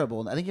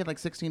terrible. I think he had like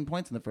 16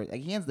 points in the first.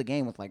 Like he ends the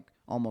game with like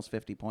almost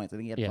 50 points. I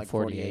think he had like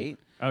 48.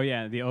 Oh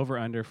yeah, the over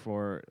under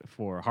for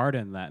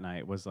Harden that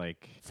night was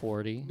like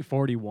 40.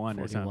 41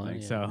 or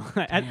 41, something. yeah.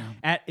 So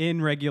at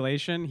in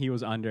regulation he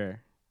was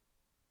under.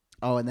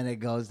 Oh, and then it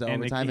goes to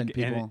overtime, and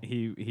people.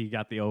 he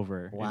got the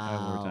over Wow.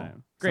 in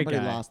overtime. Great Somebody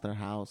guy. lost their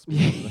house.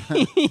 because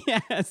of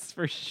that. Yes,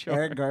 for sure.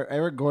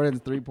 Eric Gordon's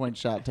 3-point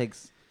shot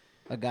takes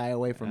a guy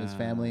away from his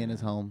family and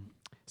his home.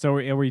 So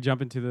are we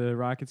jumping to the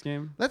Rockets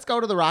game? Let's go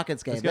to the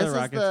Rockets game. Let's go to the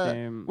Rockets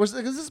game.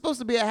 This is supposed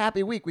to be a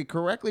happy week. We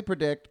correctly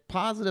predict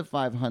positive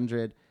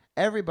 500.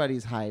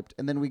 Everybody's hyped.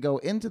 And then we go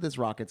into this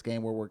Rockets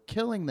game where we're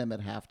killing them at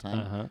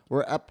halftime.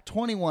 We're up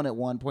 21 at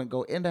one point,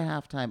 go into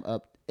halftime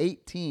up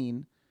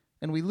 18,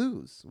 and we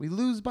lose. We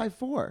lose by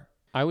 4.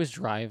 I was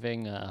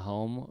driving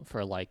home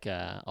for like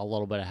a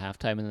little bit of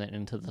halftime and then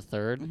into the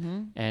third,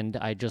 and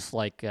I just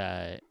like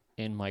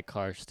in my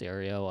car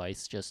stereo, I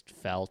just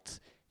felt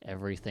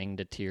everything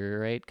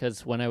deteriorate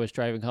because when I was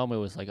driving home, it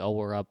was like, oh,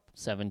 we're up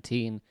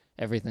 17.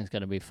 Everything's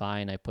going to be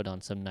fine. I put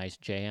on some nice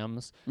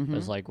jams. It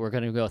was like, we're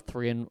going to go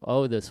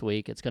 3-0 this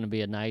week. It's going to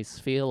be a nice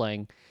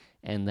feeling.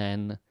 And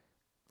then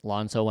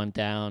Lonzo went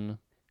down.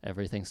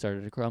 Everything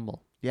started to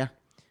crumble. Yeah.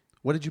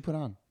 What did you put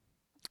on?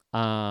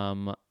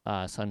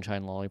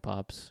 Sunshine,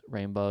 Lollipops,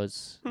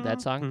 Rainbows,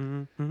 that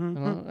song. Did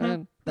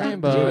you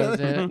Rainbows.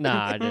 really?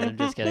 Nah, I'm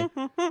just kidding.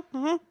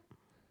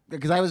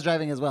 Because I was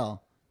driving as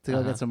well to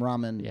go get some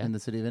ramen Yeah. in the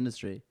City of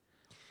Industry.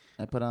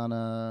 I put on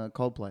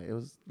Coldplay. It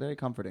was very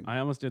comforting. I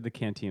almost did the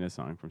Cantina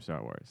song from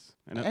Star Wars.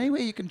 And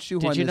Anyway, you can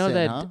shoehorn Did you this know in,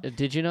 that? huh?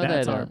 Did you know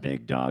that's that? our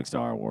big dog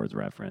Star Wars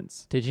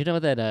reference. Did you know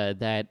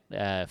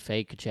that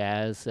fake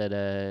jazz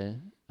that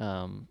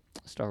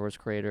Star Wars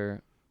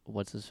creator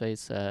what's his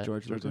face?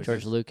 George Lucas.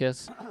 George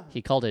Lucas.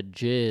 He called it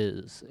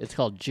jizz. It's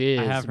called jizz.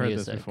 I have heard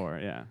music. this before.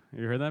 Yeah,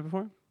 you heard that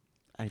before?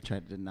 I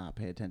tried to not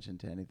pay attention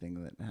to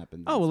anything that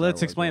happened. Oh well,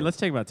 let's explain. Let's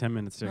take about 10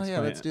 minutes to explain. Yeah,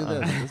 let's it. do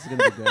this. This is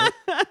gonna be great.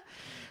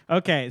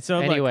 Okay, so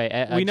Anyway,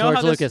 look, we know George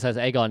how this- Lucas has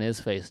egg on his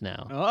face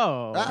now.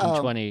 Oh, Uh-oh.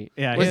 In 20,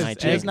 Yeah, Was his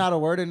nineteen. jizz not a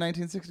word in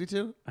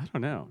 1962? I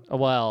don't know.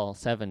 Well,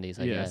 70s,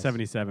 I Yeah, guess.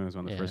 77 was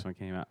when the Yeah. first one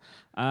came out.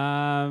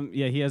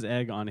 Yeah, he has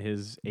egg on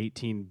his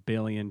 $18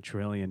 billion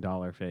trillion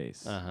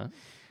face.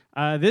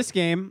 Uh-huh. This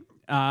game.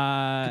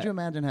 Could you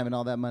imagine having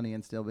all that money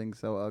and still being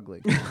so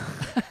ugly?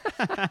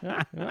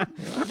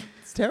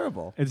 It's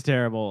terrible. It's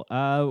terrible.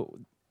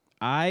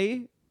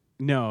 I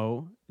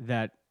know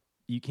that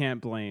you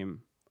can't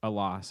blame a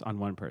loss on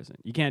one person.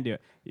 You can't do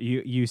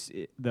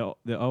it.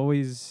 The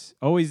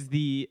always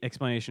the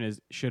explanation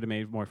is should have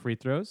made more free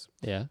throws.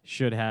 Yeah.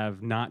 Should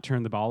have not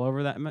turned the ball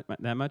over that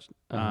much.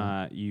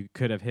 Uh-huh. You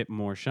could have hit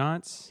more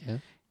shots. Yeah.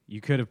 You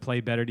could have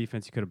played better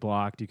defense. You could have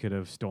blocked. You could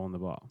have stolen the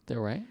ball.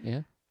 They're right.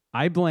 Yeah.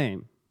 I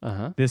blame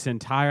Uh-huh. this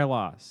entire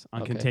loss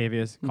on Okay.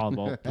 Contavious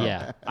Caldwell-Pope.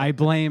 Yeah. I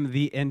blame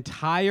the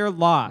entire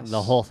loss.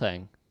 The whole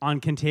thing.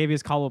 On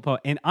Contavious Caldwell-Pope.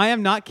 And I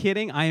am not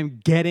kidding. I am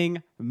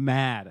getting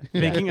mad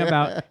thinking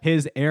about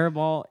his air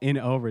ball in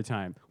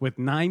overtime with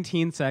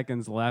 19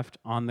 seconds left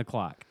on the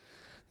clock.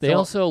 They So-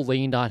 also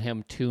leaned on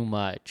him too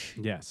much.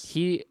 Yes.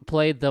 He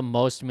played the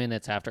most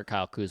minutes after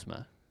Kyle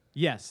Kuzma.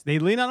 Yes, they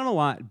leaned on him a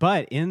lot,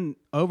 but in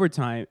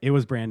overtime, it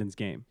was Brandon's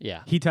game.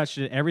 Yeah. He touched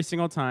it every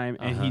single time,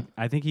 and Uh-huh.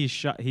 I think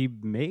he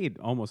made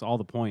almost all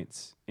the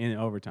points in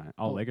overtime,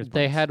 all Lakers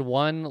They points. had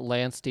one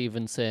Lance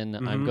Stevenson.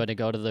 I'm Mhm. going to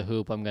go to the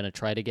hoop. I'm going to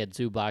try to get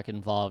Zubac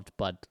involved,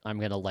 but I'm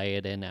going to lay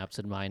it in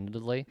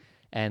absentmindedly.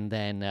 And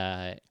then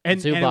and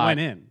Zubac, it went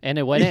in. And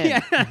it went in.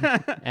 Yeah.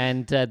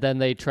 And then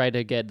they tried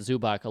to get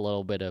Zubac a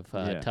little bit of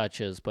Yeah.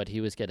 touches, but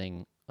he was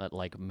getting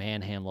like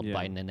manhandled Yeah.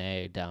 by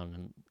Nene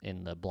down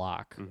in the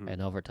block Mhm. in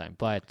overtime.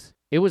 But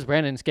it was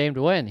Brandon's game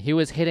to win. He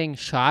was hitting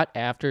shot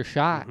after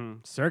shot.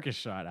 Mhm. Circus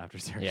shot after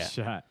circus Yeah.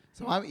 shot.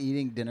 So I'm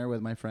eating dinner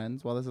with my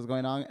friends while this is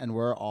going on, and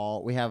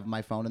we have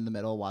my phone in the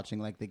middle watching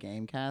like the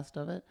game cast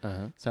of it.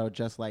 Uh-huh. So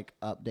just like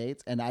updates,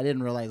 and I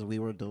didn't realize we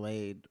were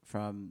delayed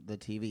from the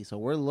TV. So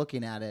we're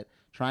looking at it,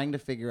 trying to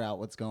figure out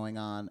what's going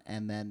on,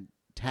 and then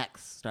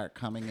texts start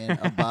coming in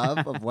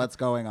above of what's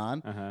going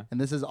on. Uh-huh. And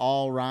this is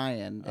all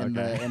Ryan in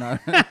Okay. in our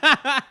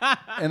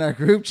in our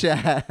group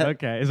chat.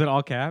 Okay, is it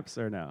all caps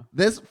or no?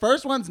 This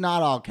first one's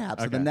not all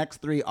caps. So the Okay. next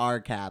three are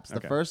caps. The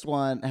Okay. first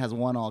one has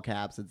one all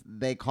caps.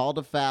 They called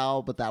a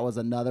foul, but that was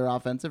another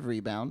offensive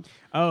rebound.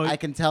 Oh, I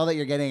can tell that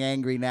you're getting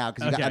angry now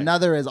because Okay.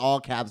 another is all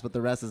caps, but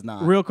the rest is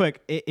not. real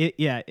quick,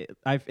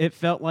 it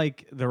felt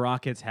like the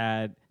Rockets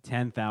had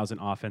 10,000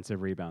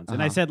 offensive rebounds.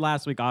 And I Uh-huh. said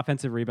last week,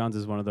 offensive rebounds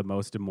is one of the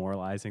most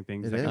demoralizing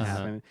things It that can is.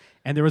 happen.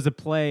 And there was a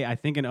play, I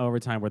think in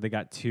overtime, where they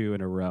got 2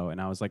 in a row,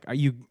 and I was like,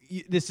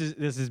 this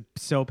is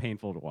so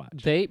painful to watch.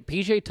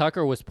 PJ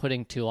Tucker was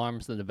putting two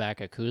arms in the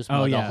back of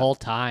Kuzma the whole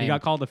time. He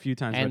got called a few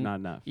times, And- but not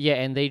enough. Yeah,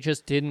 and they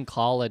just didn't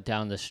call it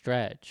down the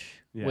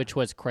stretch, Yeah. which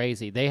was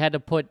crazy. They had to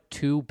put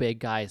two big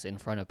guys in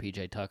front of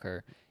PJ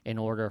Tucker in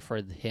order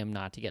for him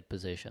not to get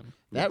position.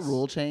 That Yes.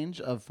 rule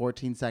change of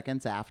 14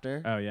 seconds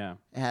after Oh, yeah.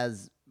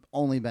 has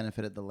only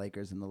benefited the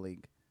Lakers in the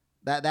league.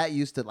 That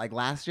used to, like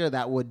last year,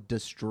 that would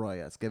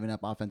destroy us, giving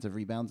up offensive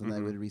rebounds, and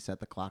they would reset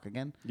the clock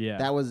again. Yeah.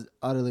 That was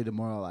utterly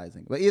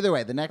demoralizing. But either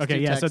way, the next Okay,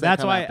 two yeah, texts so that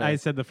that's come why after- I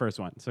said the first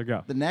one. So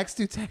go. The next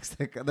two texts,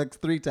 the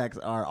three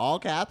texts are all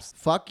caps.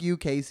 Fuck you,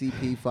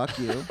 KCP. Fuck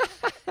you.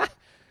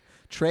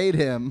 Trade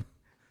him.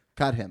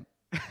 Cut him.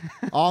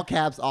 All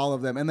caps, all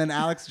of them. And then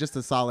Alex just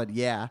a solid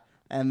yeah.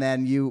 And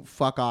then you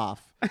fuck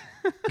off.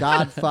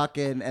 God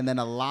fucking, and then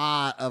a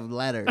lot of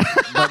letters.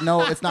 But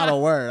no, it's not a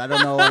word. I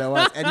don't know what it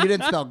was. And you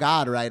didn't spell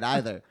God right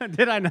either.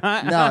 Did I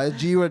not? No, it's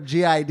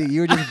G-I-D.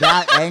 You were just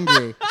that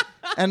angry.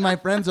 And my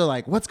friends are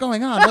like, what's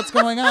going on? What's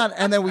going on?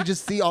 And then we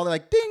just see all, they're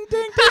like, ding,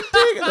 ding, ding,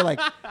 ding. And they're like,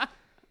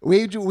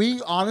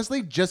 we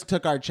honestly just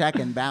took our check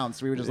and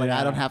bounced. We were just like, Yeah.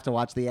 I don't have to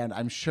watch the end.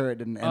 I'm sure it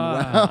didn't end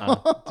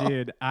well.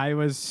 Dude, I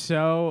was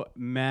so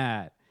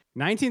mad.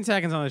 19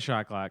 seconds on the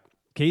shot clock.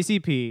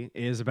 KCP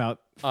is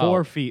about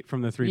 4 feet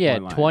from the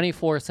 3-point line.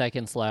 24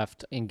 seconds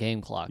left in game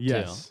clock, too.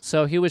 Yes.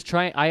 So he was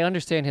trying, I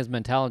understand his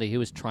mentality. He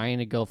was trying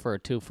to go for a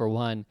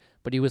 2-for-1,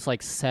 but he was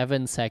like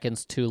 7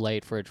 seconds too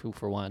late for a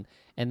 2-for-1.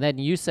 And then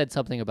you said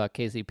something about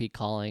KCP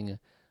calling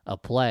a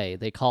play.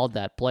 They called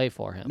that play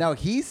for him. No,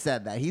 he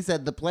said that. He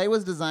said the play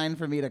was designed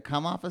for me to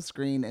come off a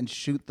screen and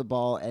shoot the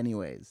ball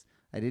anyways.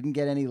 I didn't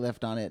get any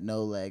lift on it,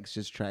 no legs,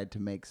 just tried to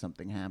make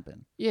something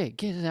happen. Yeah,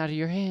 get it out of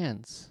your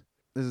hands.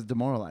 This is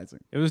demoralizing.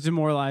 It was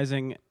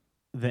demoralizing.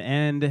 The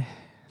end,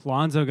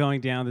 Lonzo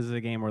going down. This is a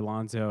game where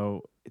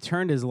Lonzo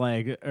turned his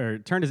leg or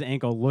turned his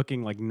ankle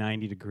looking like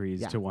 90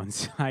 degrees to one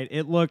side.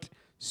 It looked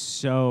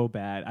so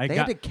bad. They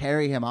had to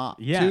carry him off.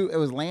 Yeah. It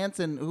was Lance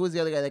and who was the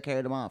other guy that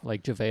carried him off?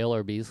 Like JaVale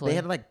or Beasley. They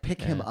had to like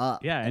pick him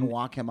up and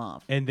walk him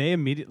off. And they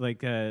immediately,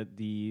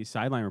 the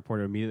sideline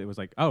reporter immediately was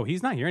like, "Oh,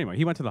 he's not here anymore.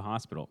 He went to the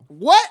hospital."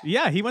 What?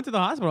 Yeah, he went to the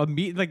hospital.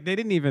 Like they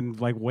didn't even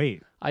like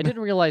wait. I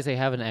didn't realize they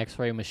have an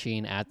X-ray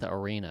machine at the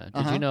arena.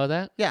 Did you know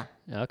that? Yeah.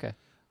 Okay.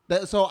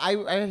 So I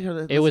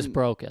heard that It was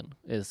broken.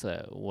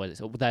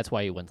 That's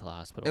why he went to the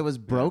hospital. It was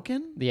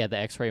broken? Yeah, the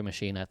X-ray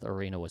machine at the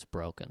arena was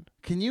broken.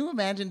 Can you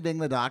imagine being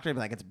the doctor and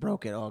be like, it's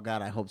broken? Oh,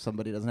 God, I hope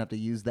somebody doesn't have to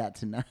use that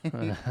tonight.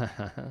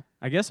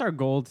 I guess our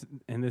goal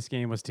in this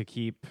game was to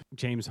keep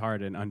James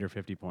Harden under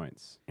 50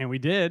 points. And we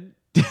did.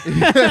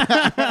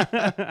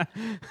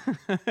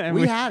 And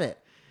we had it.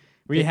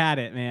 We had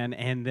it, man.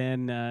 And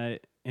then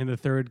in the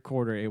third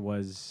quarter, it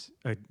was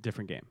a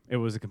different game. It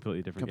was a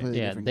completely different game.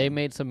 Yeah, they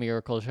made some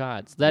miracle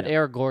shots. That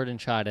Eric Gordon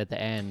shot at the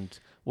end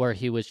where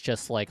he was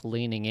just like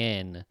leaning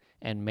in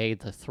and made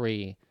the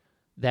three,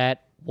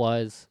 that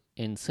was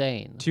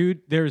insane.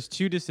 There's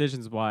two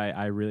decisions why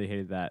I really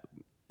hated that.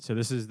 So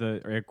this is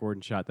the Eric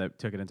Gordon shot that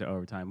took it into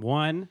overtime.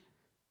 One,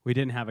 we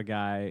didn't have a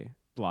guy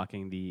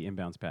blocking the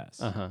inbounds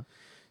pass.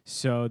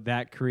 So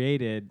that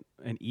created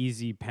an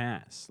easy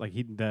pass. Like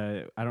I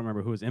don't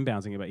remember who was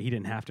inbouncing it, but he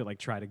didn't have to like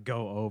try to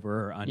go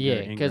over or under.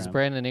 Yeah, because Ingram.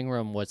 Brandon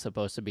Ingram was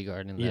supposed to be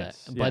guarding that.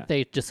 Yes, But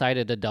they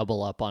decided to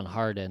double up on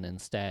Harden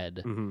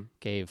instead.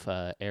 Gave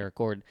Eric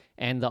Gordon.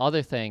 And the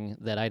other thing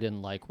that I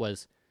didn't like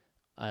was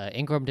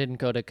Ingram didn't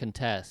go to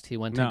contest. He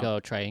went to go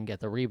try and get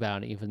the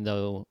rebound, even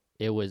though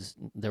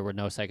there were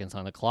no seconds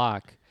on the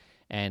clock,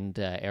 and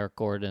Eric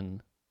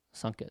Gordon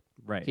sunk it.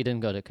 Right. He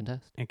didn't go to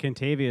contest. And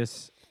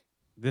Contavious,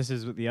 this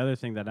is the other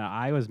thing that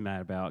I was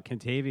mad about.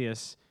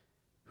 Contavious,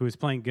 who was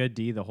playing good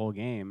D the whole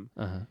game,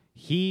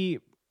 he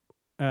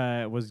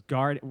was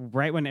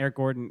right when Eric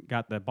Gordon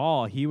got the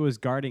ball, he was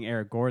guarding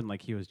Eric Gordon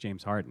like he was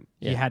James Harden.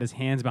 Yeah. He had his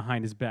hands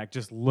behind his back,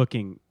 just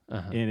looking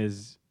in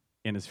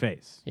his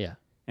face. Yeah.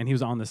 And he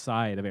was on the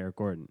side of Eric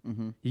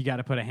Gordon. You got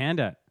to put a hand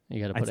up.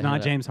 It's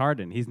not James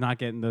Harden. He's not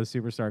getting those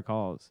superstar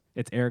calls.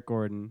 It's Eric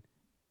Gordon.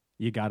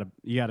 You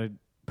gotta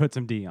put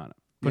some D on him.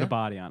 Put a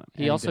body on him.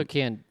 He also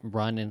can't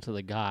run into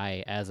the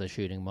guy as a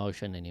shooting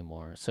motion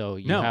anymore. So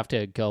you have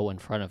to go in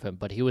front of him.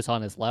 But he was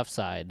on his left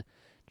side,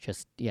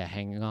 just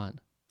hanging on.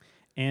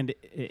 And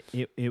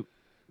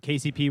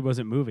KCP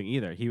wasn't moving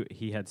either.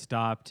 He had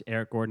stopped.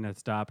 Eric Gordon had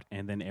stopped,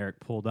 and then Eric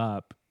pulled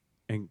up,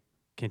 and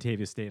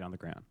Contavious stayed on the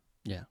ground.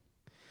 Yeah.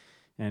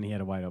 And he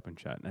had a wide open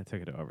shot, and I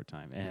took it to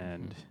overtime.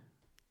 And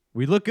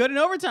we looked good in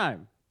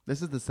overtime.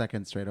 This is the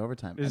second straight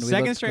overtime. This is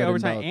second straight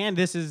overtime, and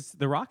this is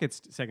the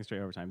Rockets' second straight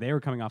overtime. They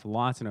were coming off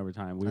lots in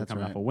overtime. We were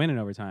coming off a win in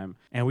overtime,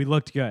 and we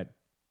looked good.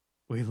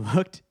 We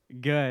looked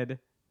good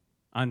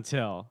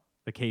until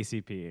the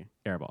KCP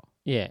airball.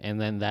 Yeah, and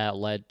then that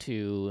led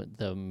to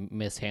the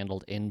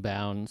mishandled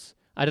inbounds.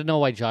 I don't know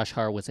why Josh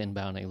Hart was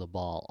inbounding the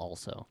ball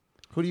also.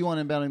 Who do you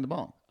want inbounding the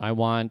ball? I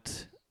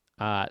want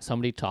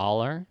somebody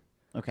taller.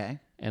 Okay.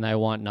 And I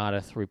want not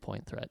a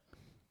three-point threat.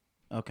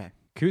 Okay.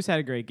 Kuz had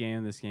a great game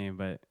in this game,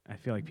 but I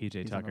feel like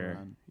PJ Tucker,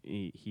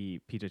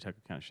 PJ Tucker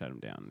kind of shut him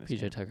down.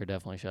 PJ Tucker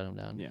definitely shut him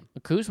down. Yeah.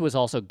 Kuz was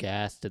also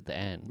gassed at the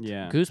end.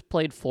 Yeah. Kuz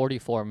played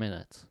 44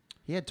 minutes.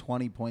 He had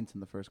 20 points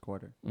in the first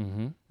quarter.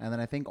 And then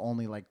I think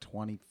only like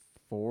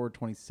 24,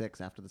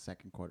 26 after the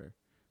second quarter.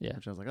 Yeah.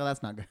 Which I was like, oh,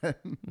 that's not good.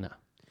 No.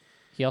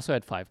 He also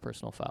had 5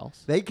 personal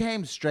fouls. They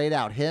came straight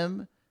out.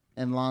 Him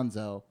and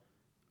Lonzo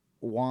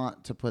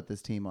want to put this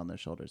team on their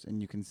shoulders,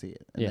 and you can see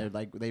it. And they're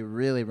like, they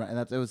really run.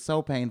 And it was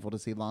so painful to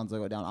see Lonzo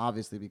go down,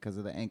 obviously because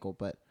of the ankle,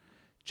 but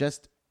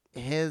just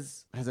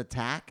his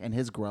attack and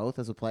his growth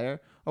as a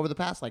player over the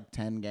past like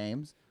 10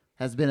 games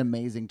has been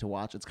amazing to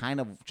watch. It's kind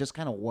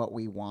of what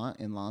we want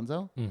in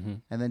Lonzo.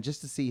 And then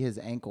just to see his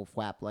ankle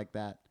flap like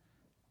that,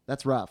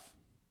 that's rough.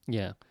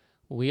 Yeah.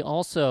 We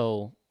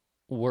also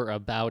were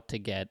about to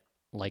get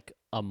like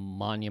a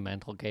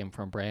monumental game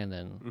from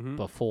Brandon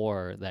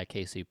before that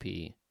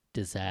KCP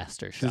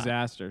disaster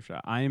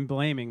shot. I am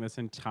blaming this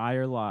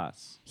entire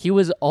loss. He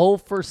was 0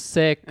 for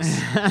 6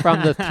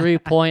 from the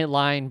 3-point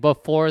line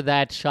before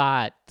that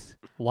shot.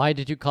 Why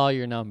did you call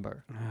your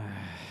number?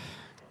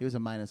 He was a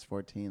minus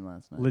 14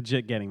 last night.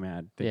 Legit getting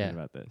mad thinking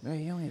about this. No,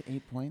 he only had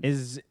 8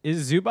 points.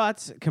 Is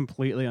Zubats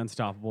completely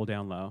unstoppable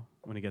down low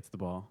when he gets the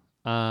ball?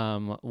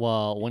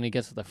 Well, when he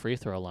gets to the free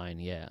throw line,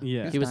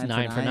 Yeah. He was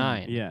 9 for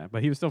 9. Yeah,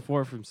 but he was still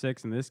 4 from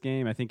 6 in this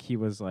game. I think he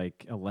was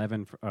like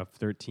 11 of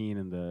 13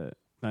 in the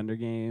Thunder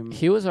game.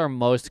 He was our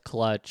most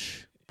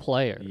clutch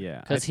player. Yeah.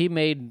 Because he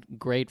made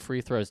great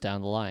free throws down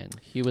the line.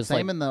 He was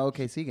Same in the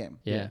OKC game.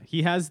 Yeah.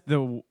 He has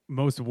the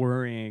most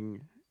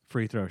worrying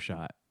free throw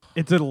shot.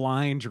 It's a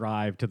line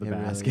drive to the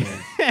basket.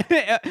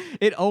 Really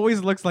it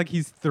always looks like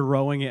he's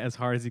throwing it as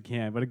hard as he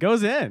can, but it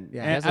goes in.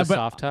 Yeah, it has a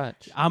soft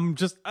touch.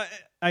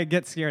 I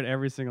get scared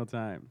every single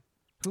time.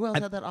 Who else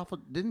had that awful?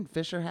 Didn't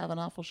Fisher have an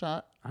awful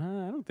shot? I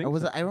don't think Or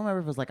was so. it, I remember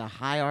if it was like a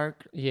high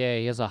arc. Yeah,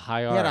 he has a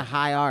high arc. He had a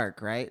high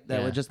arc, right? That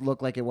Yeah. would just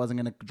look like it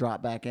wasn't going to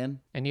drop back in.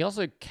 And he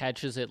also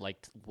catches it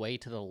like way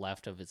to the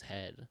left of his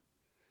head.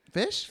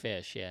 Fish?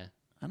 Yeah.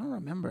 I don't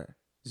remember.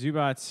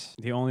 Zubats,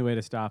 the only way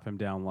to stop him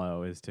down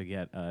low is to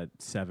get a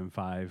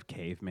 7'5"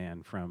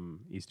 caveman from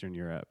Eastern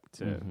Europe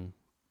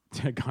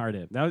to guard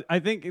it. I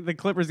think the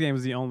Clippers game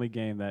was the only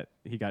game that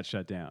he got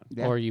shut down.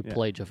 Yeah. Or you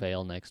play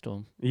JaVale next to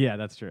him. Yeah,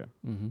 that's true.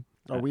 Mm-hmm.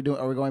 Are we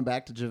going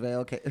back to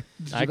JaVale?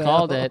 I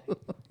called it.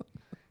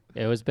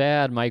 It was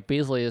bad. Mike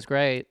Beasley is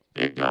great.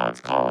 Big Dog's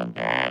calling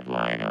bad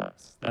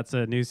lineups. That's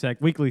a new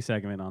weekly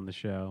segment on the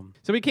show.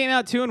 So we came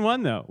out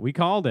 2-1 though. We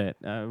called it.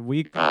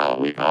 We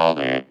called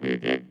it.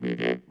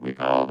 We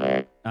called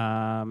it.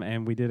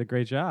 And we did a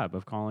great job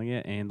of calling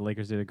it, and the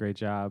Lakers did a great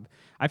job.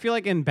 I feel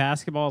like in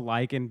basketball,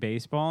 like in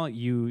baseball,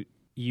 you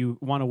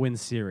want to win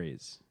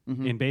series.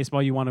 Mm-hmm. In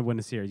baseball, you want to win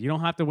a series. You don't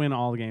have to win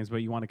all the games, but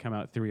you want to come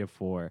out 3 of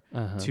 4,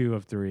 2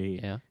 of 3,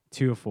 Yeah.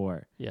 2 of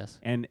 4. Yes.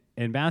 And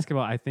in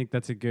basketball, I think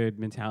that's a good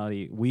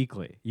mentality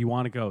weekly. You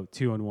want to go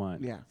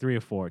 2-1, Yeah. 3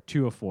 of 4,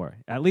 2 of 4.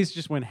 At least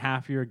just win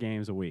half your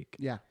games a week.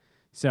 Yeah.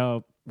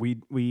 So we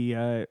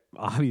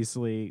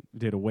obviously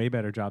did a way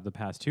better job the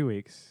past 2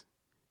 weeks.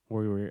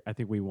 Where I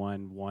think we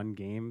won 1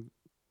 game,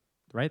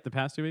 right? The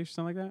past 2 weeks or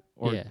something like that?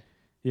 Or, Yeah.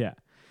 Yeah.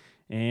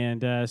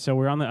 And so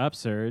we're on the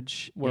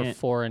upsurge. We're and-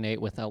 4-8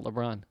 without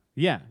LeBron.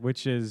 Yeah,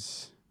 which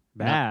is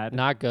bad.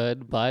 Not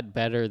good, but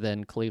better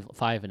than Cleveland.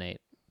 5-8.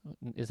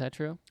 Is that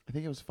true? I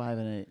think it was 5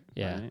 and 8,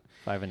 Yeah. Right.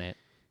 5-8.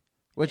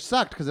 which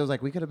sucked because it was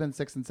like we could have been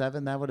 6 and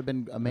 7. That would have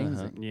been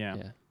amazing, Yeah.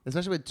 Yeah.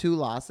 especially with 2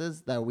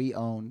 losses that we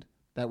owned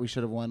that we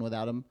should have won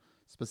without them.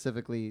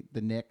 Specifically,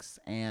 the Knicks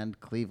and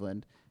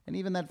Cleveland, and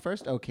even that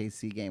first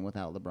OKC game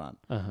without LeBron.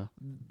 Uh-huh.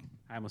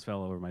 I almost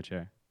fell over my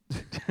chair.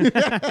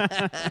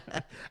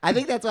 I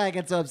think that's why I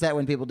get so upset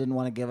when people didn't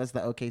want to give us the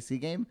OKC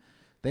game.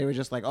 They were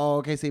just like,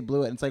 "Oh, OKC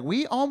blew it." And it's like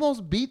we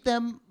almost beat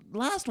them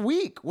last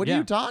week. What are Yeah.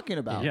 you talking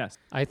about? Yes.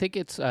 I think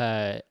it's.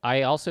 I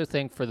also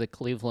think for the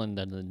Cleveland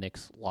and the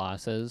Knicks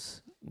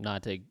losses,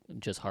 not to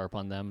just harp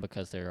on them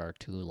because there are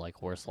 2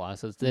 like worse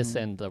losses. This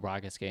and the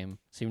Rockets game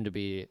seem to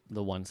be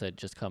the ones that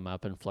just come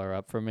up and flare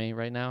up for me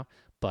right now.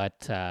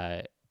 But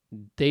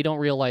they don't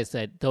realize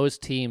that those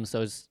teams,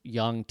 those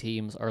young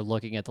teams, are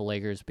looking at the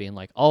Lakers being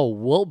like, "Oh,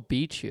 we'll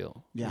beat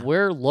you. Yeah.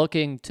 We're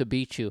looking to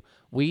beat you.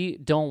 We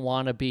don't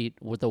want to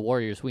beat with the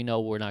Warriors. We know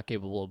we're not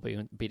capable of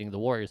beating the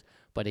Warriors,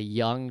 but a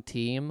young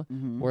team,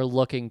 we're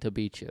looking to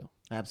beat you."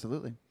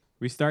 Absolutely.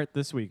 We start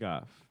this week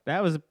off.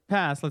 That was the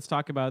past. Let's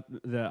talk about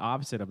the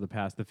opposite of the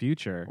past, the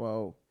future.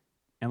 Whoa.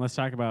 And let's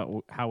talk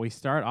about how we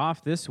start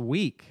off this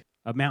week.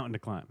 A mountain to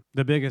climb.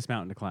 The biggest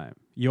mountain to climb.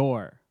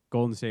 Your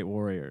Golden State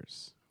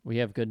Warriors. We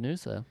have good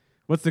news, though.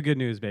 What's the good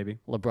news, baby?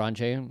 LeBron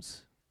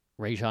James,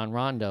 Rajon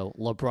Rondo,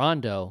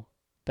 LeBrondo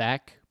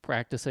back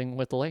practicing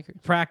with the Lakers.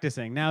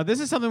 Practicing. Now,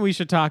 this is something we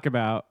should talk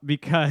about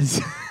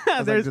because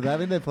Does that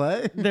mean they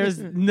play? there's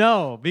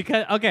no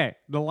because okay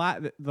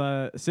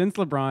the since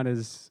LeBron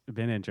has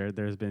been injured,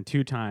 there's been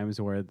 2 times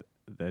where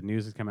the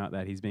news has come out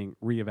that he's being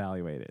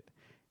reevaluated,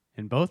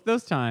 and both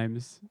those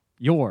times,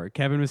 your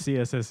Kevin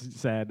Macias has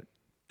said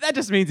that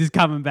just means he's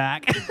coming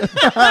back,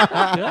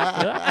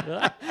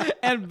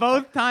 and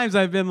both times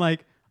I've been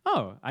like,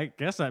 oh, I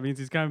guess that means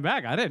he's coming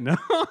back. I didn't know,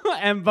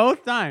 and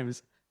both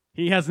times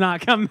he has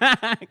not come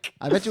back.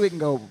 I bet you we can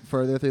go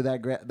further through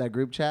that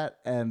group chat.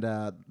 And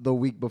the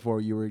week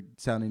before, you were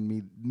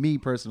sounding me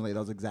personally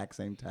those exact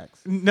same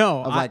texts.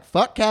 No, I was like,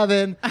 "Fuck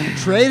Kevin,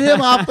 trade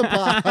him off the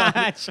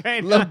pot.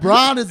 trade him.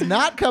 LeBron is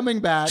not coming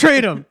back."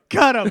 Trade him,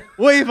 cut him,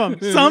 wave him,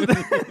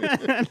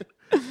 something.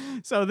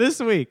 So this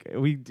week,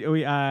 we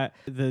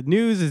the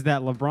news is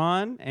that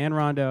LeBron and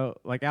Rondo,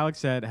 like Alex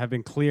said, have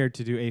been cleared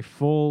to do a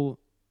full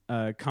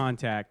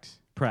contact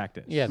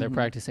practice. Yeah, they're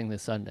practicing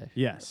this Sunday.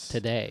 Yes.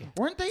 Today.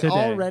 Weren't they Today.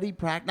 already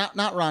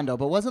not Rondo,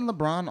 but wasn't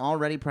LeBron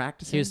already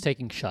practicing? He was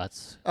taking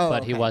shots, Oh,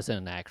 but he okay.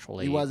 wasn't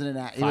actually. He wasn't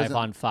an he wasn't-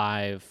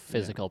 5-on-5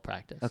 physical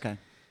practice. Okay.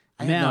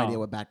 I have Now- no idea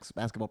what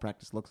basketball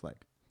practice looks like.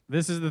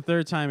 This is the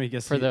 3rd time he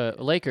gets For the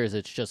Lakers,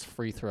 it's just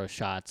free throw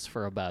shots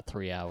for about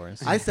 3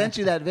 hours. I sent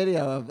you that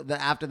video of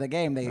after the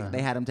game.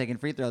 They had him taking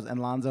free throws,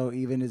 and Lonzo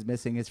even is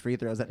missing his free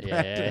throws at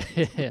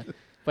practice. Yeah.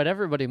 But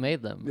everybody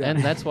made them. Yeah.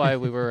 And that's why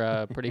we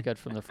were pretty good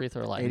from the free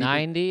throw line. 80%.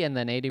 90 and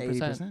then 80%.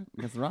 80%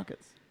 against the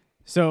Rockets.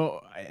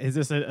 So is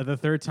this the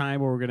 3rd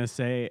time where we're gonna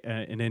say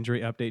an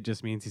injury update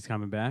just means he's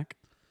coming back?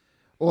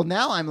 Well,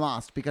 now I'm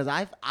lost because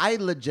I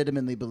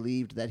legitimately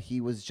believed that he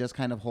was just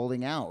kind of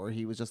holding out, or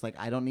he was just like,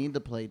 I don't need to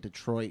play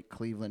Detroit,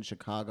 Cleveland,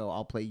 Chicago.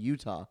 I'll play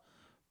Utah,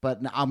 but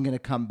I'm going to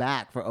come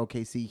back for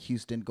OKC,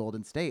 Houston,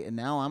 Golden State, and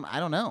now I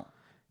don't know.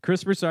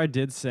 Chris Broussard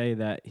did say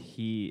that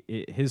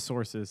his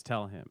sources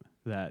tell him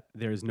that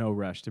there's no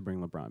rush to bring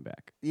LeBron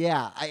back.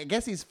 Yeah, I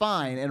guess he's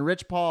fine. And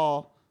Rich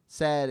Paul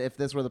said if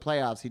this were the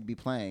playoffs, he'd be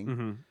playing.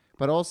 Mm-hmm.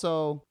 But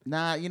also,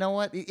 you know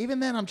what? Even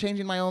then, I'm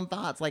changing my own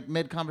thoughts. Like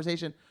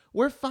mid-conversation,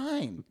 we're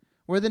fine.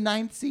 We're the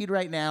 9th seed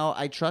right now.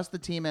 I trust the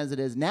team as it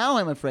is. Now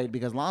I'm afraid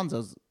because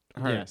Lonzo's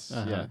hurt. Yes.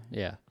 Uh-huh. Yeah.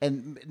 Yeah.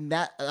 And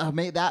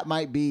that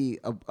might be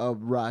a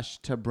rush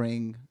to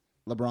bring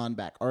LeBron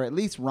back, or at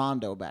least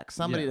Rondo back,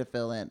 somebody to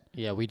fill in.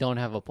 Yeah, we don't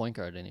have a point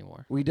guard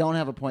anymore. We don't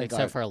have a point guard.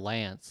 Except for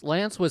Lance.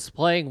 Lance was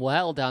playing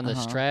well down the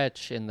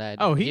stretch in that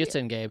Oh,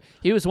 Houston game.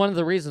 He was one of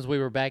the reasons we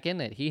were back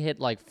in it. He hit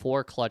like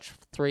 4 clutch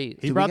threes.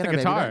 He brought the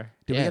guitar.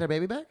 Did we Yeah. get our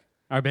baby back?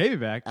 Our baby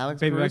back. Alex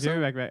baby Caruso?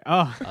 back.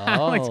 Oh,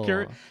 Alex Oh.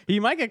 Caruso. He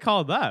might get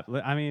called up.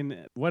 I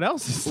mean, what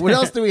else is What there?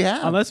 else do we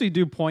have? Unless we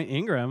do Point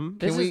Ingram.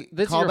 This Can is- we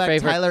this is call your back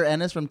favorite- Tyler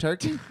Ennis from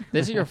Turkey?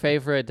 This is your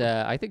favorite.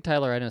 I think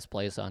Tyler Ennis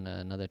plays on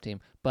another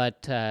team.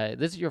 But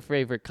this is your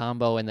favorite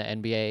combo in the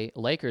NBA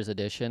Lakers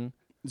edition.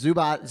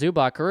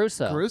 Zubac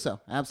Caruso.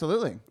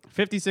 Absolutely.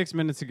 56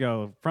 minutes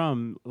ago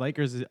from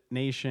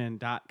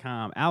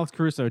LakersNation.com, Alex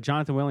Caruso,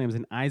 Jonathan Williams,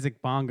 and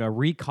Isaac Bonga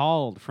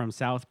recalled from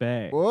South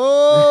Bay.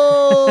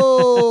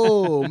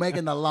 Whoa!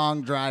 Making the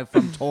long drive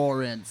from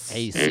Torrance.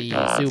 AC Taking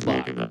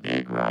Zubac. the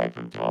big ride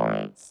from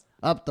Torrance.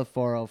 Up the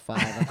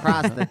 405,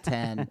 across the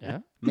 10. Yeah.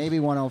 Maybe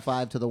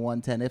 105 to the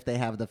 110 if they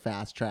have the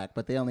fast track,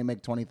 but they only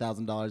make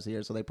 $20,000 a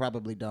year, so they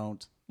probably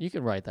don't. You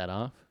can write that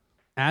off.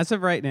 As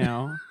of right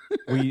now,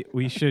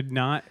 we should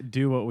not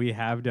do what we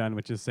have done,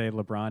 which is say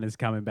LeBron is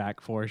coming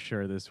back for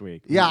sure this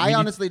week. Yeah, We I need-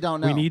 honestly don't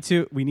know. We need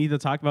to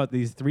talk about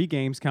these 3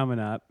 games coming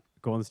up: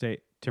 Golden State,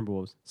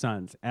 Timberwolves,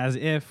 Suns. As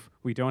if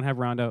we don't have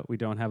Rondo, we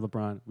don't have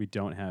LeBron, we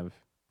don't have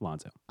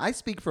Lonzo. I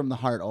speak from the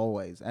heart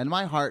always, and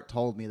my heart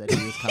told me that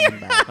he was coming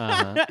back.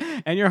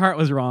 Uh-huh. And your heart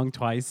was wrong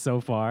twice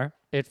so far.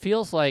 It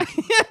feels like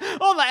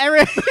Hold on,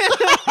 Eric.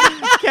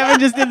 Kevin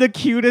just did the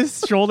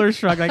cutest shoulder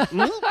shrug, like,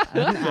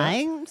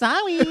 I'm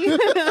sorry.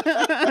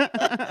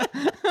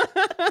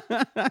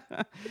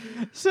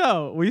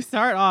 So we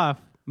start off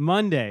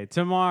Monday,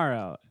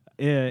 tomorrow,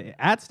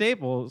 at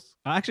Staples.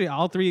 Actually,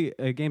 all 3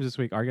 games this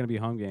week are going to be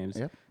home games.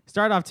 Yep.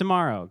 Start off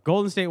tomorrow.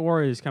 Golden State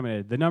Warriors coming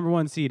in, the number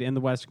 1 seed in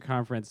the Western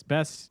Conference,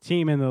 best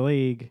team in the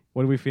league.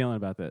 What are we feeling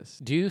about this?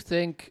 do you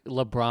think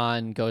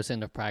LeBron goes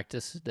into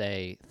practice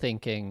today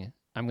thinking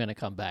I'm going to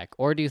come back?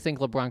 Or do you think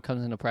LeBron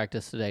comes into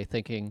practice today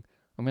thinking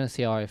I'm going to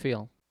see how I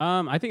feel?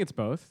 I think it's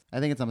both. I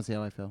think it's I'm going to see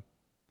how I feel.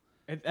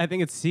 I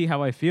think it's see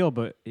how I feel,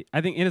 but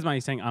I think in his mind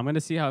he's saying, I'm going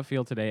to see how I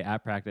feel today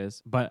at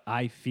practice, but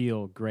I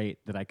feel great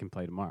that I can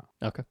play tomorrow.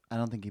 Okay. I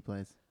don't think he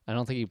plays. I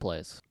don't think he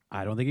plays.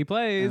 I don't think he I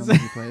plays. don't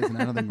think he plays, and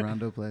I don't think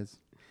Rondo plays.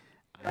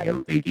 I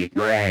don't think he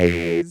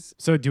plays.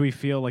 So do we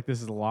feel like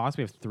this is a loss?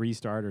 We have 3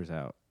 starters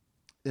out.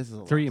 This is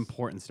a 3 loss.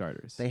 important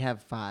starters. They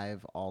have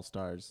 5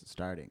 all-stars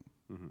starting.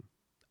 Mhm.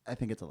 I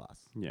think it's a loss.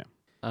 Yeah.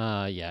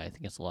 Yeah, I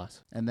think it's a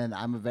loss. And then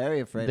I'm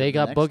very afraid They of the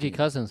got next Boogie team.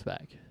 Cousins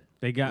back.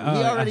 They got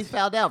He already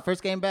fouled out.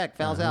 First game back,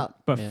 fouls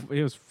out. but Yeah.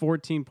 it was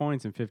 14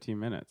 points in 15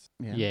 minutes.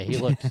 Yeah, he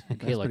looked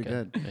That's looked pretty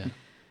good. Yeah.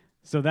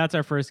 So that's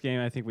our first game.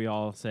 I think we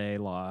all say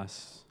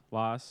loss.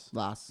 Loss.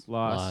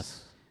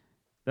 Loss.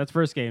 That's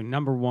first game,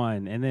 number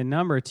 1. And then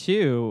number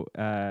 2,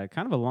 kind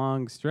of a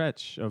long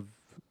stretch of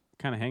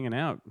kind of hanging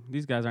out.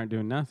 These guys aren't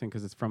doing nothing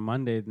because it's from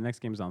Monday. The next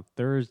game is on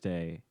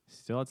Thursday,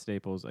 still at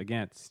Staples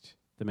against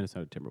the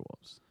Minnesota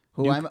Timberwolves.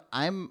 Who New-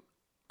 I'm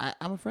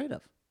afraid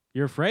of.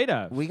 You're afraid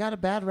of. We got a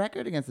bad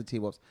record against the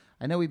T-Wolves.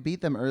 I know we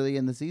beat them early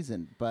in the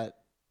season, but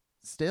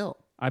still.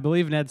 I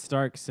believe Ned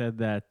Stark said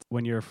that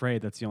when you're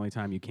afraid, that's the only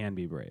time you can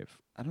be brave.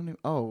 I don't know.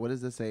 Oh, what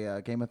is this?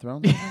 A Game of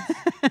Thrones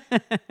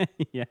reference?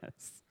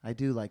 Yes. I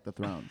do like the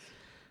Thrones.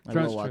 I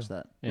Thrones will watch true.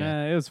 that.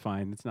 Yeah. It was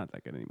fine. It's not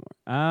that good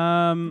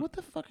anymore. What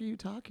the fuck are you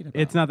talking about?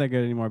 It's not that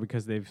good anymore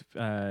because they've.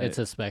 It's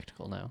a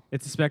spectacle now.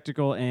 It's a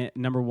spectacle, and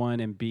number 1,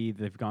 and B,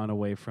 they've gone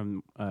away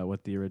from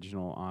what the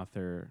original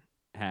author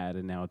had,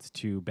 and now it's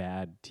 2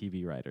 bad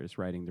TV writers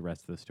writing the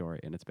rest of the story,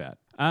 and it's bad.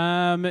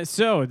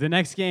 So the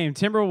next game,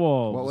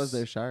 Timberwolves. What was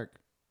their shark?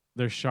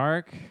 Their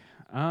shark.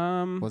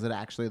 Was it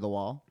actually the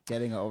wall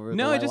getting over?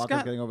 No, the it White just Walkers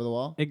got- getting over the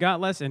wall. It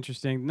got less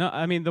interesting. No,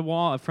 I mean the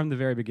wall from the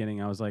very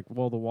beginning. I was like,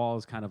 well, the wall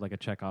is kind of like a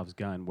Chekhov's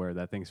gun, where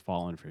that thing's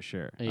fallen for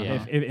sure.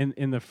 Yeah. If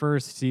in the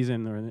first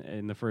season or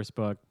in the first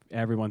book,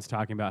 everyone's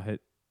talking about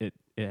it.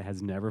 It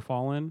has never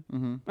fallen.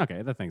 Mm-hmm.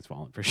 Okay, that thing's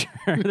fallen for sure.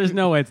 There's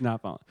no way it's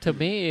not fallen. To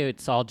me,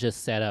 it's all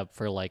just set up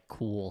for like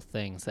cool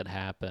things that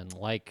happen,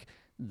 like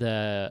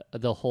the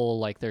whole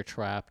like they're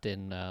trapped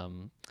in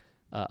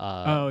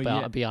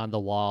yeah. beyond the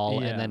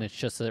wall, Yeah. and then it's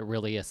just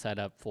really a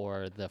setup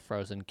for the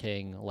Frozen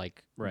King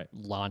like Right.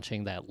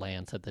 launching that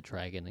lance at the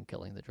dragon and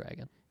killing the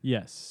dragon.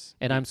 Yes.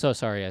 And I'm so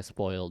sorry I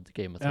spoiled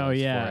Game of Oh,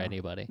 Thrones yeah. for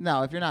anybody.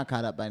 No, if you're not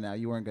caught up by now,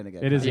 you weren't going to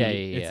get. It is. caught Yeah, up.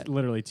 yeah, It's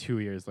literally 2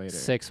 years later.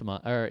 6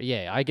 months, or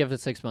yeah, I give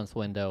it 6 months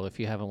window. If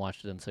you haven't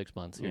watched it in 6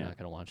 months, you're Yeah. not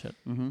gonna watch it.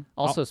 Mm-hmm.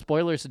 Also,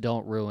 spoilers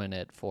don't ruin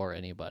it for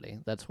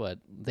anybody. That's what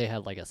they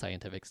had like a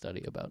scientific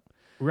study about.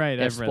 Right.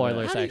 If I've read that.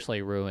 spoilers How do you-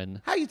 actually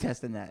ruin. How are you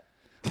testing that?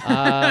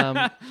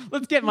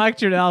 Let's get Mike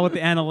Trudell with the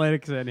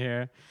analytics in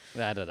here.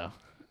 I don't know.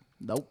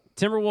 Nope.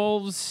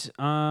 Timberwolves.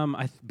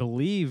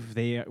 Believe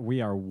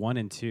we are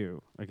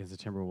 1-2 against the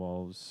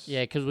Timberwolves.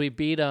 Yeah, because we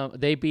beat them.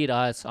 They beat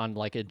us on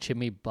like a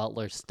Jimmy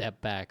Butler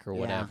step back or Yeah.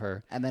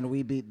 whatever. And then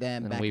we beat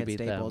them And back we at beat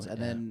them, Staples, and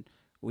yeah. then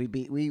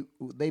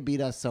they beat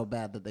us so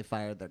bad that they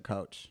fired their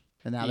coach,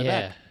 and now they're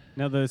Yeah, back.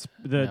 Now the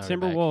Now we're back.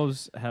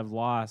 Timberwolves have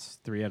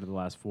lost 3 out of the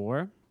last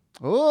 4.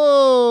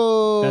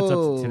 Oh, That's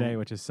up to today,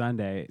 which is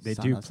Sunday. They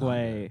Son do of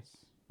play. Saunders.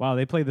 Wow,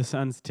 they play the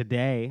Suns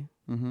today,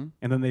 Mm-hmm.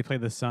 and then they play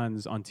the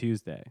Suns on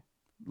Tuesday.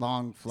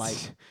 Long flight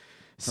from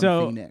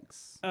So,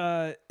 Phoenix.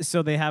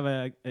 so they have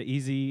a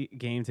easy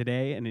game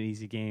today and an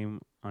easy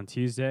game on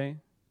Tuesday.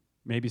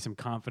 Maybe some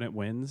confident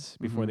wins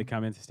before they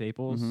come into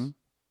Staples. Mhm.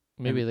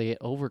 Maybe they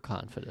get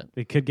overconfident.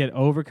 They could get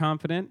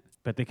overconfident,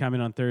 but they come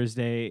in on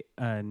Thursday,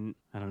 and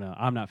I don't know.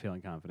 I'm not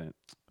feeling confident.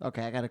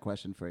 Okay, I got a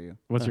question for you.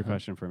 What's your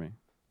question for me?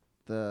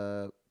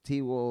 The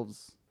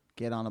T-Wolves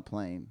get on a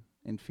plane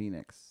in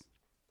Phoenix.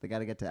 They got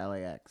to get to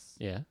LAX.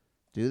 Yeah.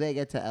 Do they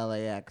get to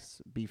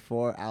LAX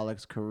before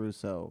Alex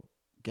Caruso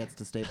gets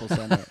to Staples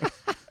Center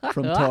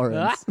from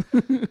Torrance?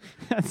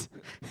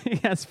 He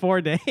has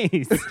 4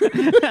 days.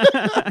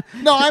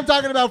 No, I'm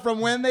talking about from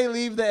when they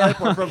leave the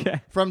airport,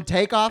 Okay. from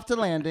takeoff to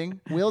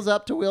landing, wheels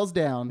up to wheels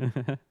down,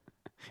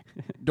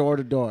 door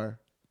to door.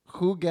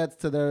 Who gets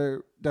to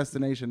their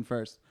destination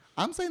first?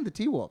 I'm saying the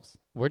T-Wolves.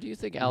 Where do you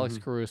think Alex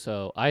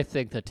Caruso? I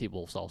think the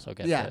T-Wolves also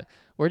get Yeah. to.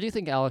 Where do you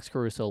think Alex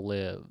Caruso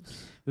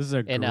lives? This is a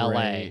In great,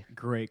 LA.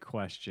 great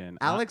question.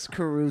 Alex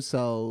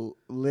Caruso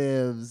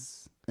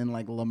lives in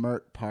like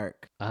Lamert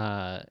Park.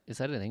 Is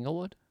that in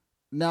Inglewood?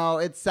 No,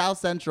 it's South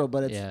Central,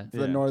 but it's Yeah. the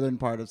Yeah. northern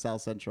part of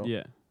South Central.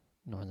 Yeah.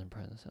 Northern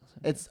part of the South.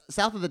 It's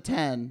south of the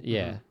 10,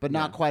 Yeah. but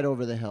not quite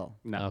over the hill.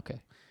 No.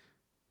 Okay.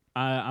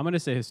 I'm going to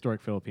say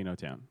historic Filipino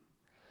town.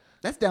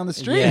 That's down the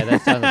street. Yeah,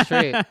 that's down the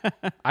street.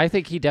 I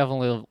think he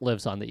definitely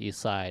lives on the east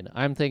side.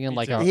 I'm thinking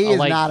like too. a He is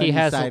like not an he east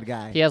has side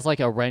guy. he has like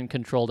a rent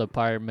controlled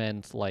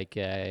apartment like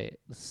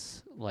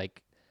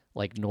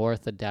like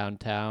north of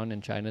downtown in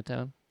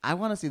Chinatown. I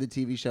want to see the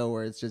TV show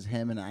where it's just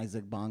him and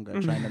Isaac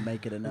Bonga trying to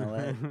make it in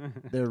LA.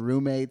 They're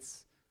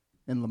roommates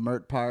in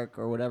Lamert Park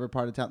or whatever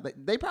part of town.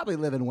 They probably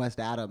live in West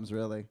Adams,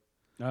 really.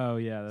 Oh,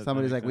 yeah. that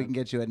Somebody's makes like, we can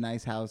sense. get you a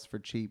nice house for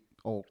cheap.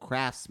 Oh,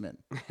 craftsman.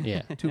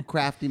 Yeah. 2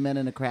 crafty men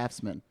and a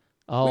craftsman.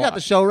 Oh, We got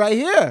the show right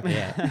here.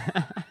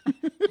 yeah.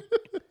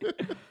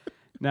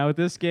 Now, with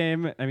this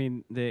game, I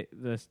mean, the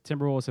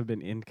Timberwolves have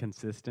been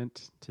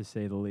inconsistent, to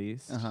say the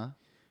least. Uh-huh.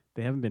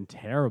 They haven't been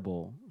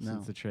terrible No.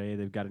 since the trade.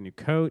 They've got a new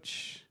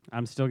coach.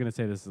 I'm still going to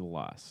say this is a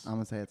loss. I'm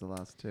going to say it's a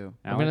loss, too.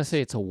 I'm gonna Alex?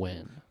 say it's a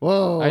win.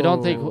 Whoa. I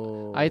don't think.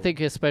 I think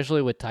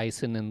especially with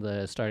Tyson in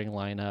the starting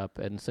lineup,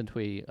 and since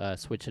we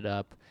switch it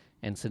up,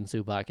 and since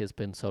Zubac has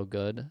been so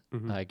good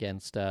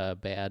against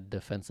bad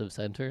defensive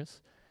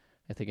centers,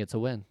 I think it's a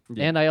win.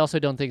 Yeah. And I also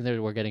don't think that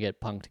we're gonna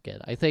get punked again.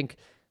 I think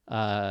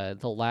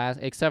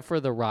except for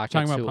the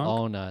Rockets about who punk?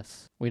 own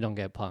us, we don't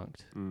get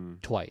punked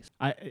twice.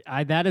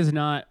 I that is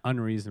not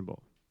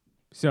unreasonable.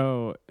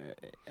 So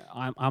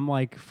I'm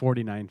like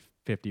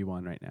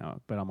 49-51 right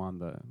now, but I'm on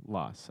the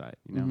loss side.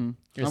 You know.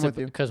 Mm-hmm. I'm with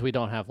you. Because we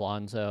don't have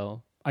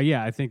Lonzo.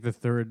 Yeah, I think the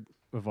third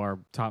of our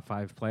top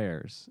 5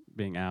 players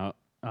being out.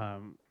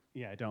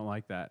 Yeah, I don't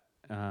like that.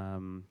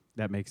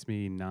 That makes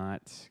me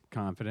not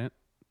confident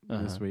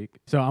this week.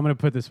 So I'm going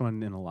to put this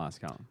one in the loss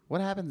column.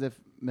 What happens if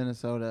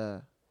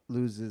Minnesota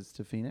loses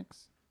to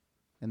Phoenix?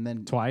 And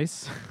then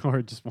Twice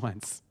or just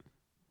once?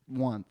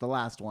 one, the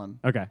last one.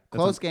 Okay.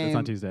 Close That's game.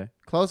 on Tuesday.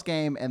 Close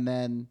game, and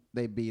then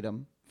they beat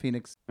them.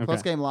 Phoenix. Okay.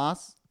 Close game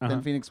loss, Uh-huh.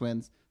 then Phoenix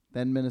wins,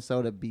 then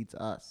Minnesota beats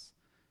us.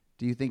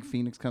 Do you think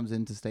Phoenix comes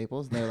into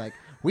Staples and they're like,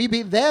 we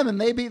beat them and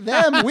they beat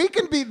them. We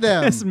can beat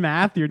them. This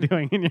math you're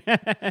doing in your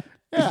head.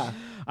 Yeah.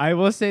 I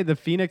will say the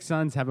Phoenix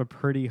Suns have a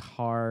pretty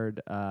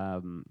hard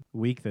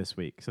week this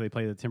week. So they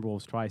play the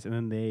Timberwolves twice, and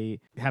then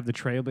they have the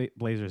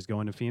Trailblazers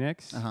going to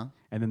Phoenix, Uh-huh.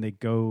 and then they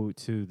go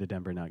to the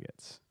Denver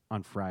Nuggets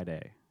on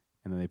Friday,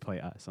 and then they play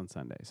us on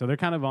Sunday. So they're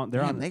kind of on.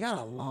 They're Damn, on. they got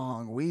a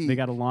long week. They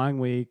got a long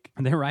week,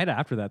 and then right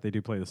after that they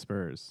do play the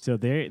Spurs. So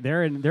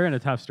they're in a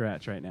tough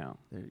stretch right now.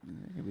 They're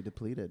going to be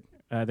depleted.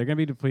 They're going to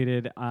be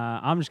depleted.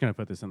 I'm just going to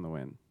put this in the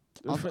win.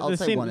 I'll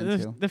say 1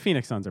 and 2. The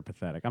Phoenix Suns are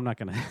pathetic. I'm not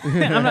gonna.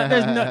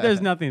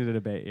 There's nothing to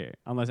debate here,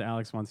 unless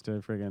Alex wants to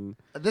friggin'.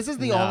 This is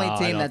the No, only I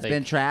team don't that's think-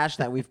 been trash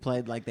that we've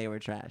played like they were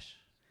trash.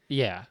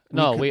 Yeah.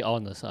 No, we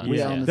own the Suns. We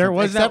Yeah. own the There Suns.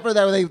 was Except that- for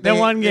that they That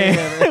one game,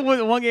 yeah.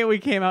 one game we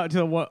came out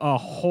to a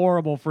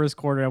horrible first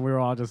quarter, and we were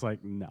all just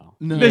like, no,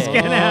 No. this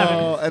can't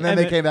happen. And then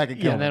they came back and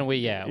killed And then them. we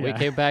Yeah.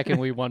 came back and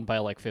we won by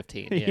like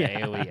 15.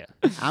 Yeah.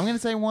 I'm going to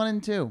say 1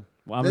 and 2.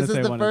 Well, I'm This gonna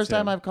is say the 1 and first 2.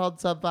 time I've called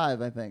sub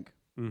 5, I think.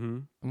 Mm-hmm.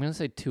 I'm gonna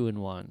say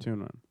 2-1.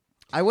 2-1.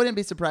 I wouldn't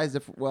be surprised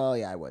if, well,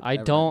 yeah, I would. I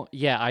Never don't.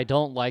 Yeah, I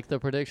don't like the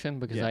prediction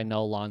because Yeah. I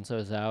know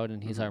Lonzo's out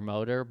and he's our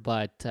motor.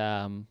 But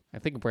I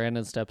think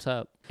Brandon steps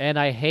up, and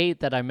I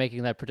hate that I'm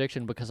making that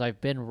prediction because I've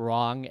been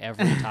wrong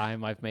every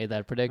time I've made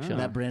that prediction.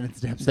 mind. That Brandon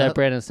steps That up.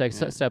 Brandon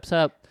steps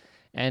up,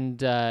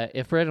 and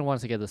if Brandon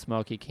wants to get the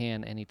smoke, he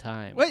can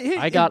anytime. Wait,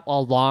 I got a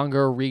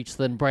longer reach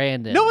than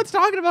Brandon. No one's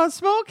talking about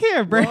smoke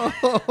here, Brandon.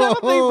 I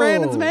don't think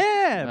Brandon's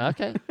mad.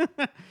 Okay.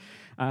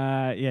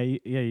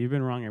 You've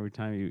been wrong every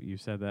time you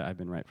said that. I've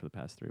been right for the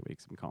past 3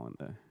 weeks. I'm calling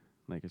the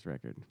Lakers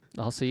record.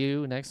 I'll see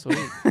you next week.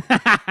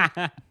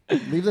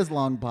 Leave this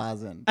long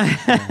pause in.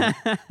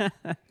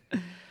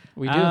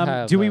 We do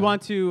have. Do we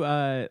want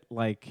to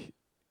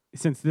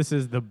since this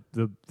is the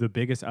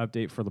biggest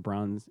update for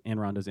LeBron's and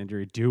Rondo's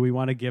injury, do we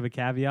want to give a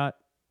caveat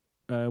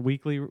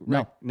weekly?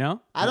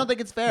 No? I don't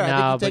think it's fair.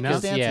 No, I think you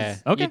take but your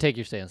stances. Okay. You take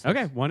your stances.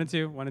 Okay, 1 and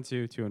 2, 1 and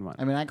 2, 2 and 1.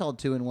 I mean, I called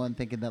 2-1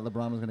 thinking that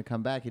LeBron was going to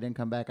come back. He didn't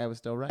come back. I was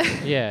still right.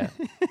 Yeah.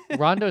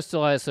 Rondo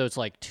still has, so it's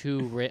like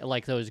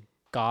like those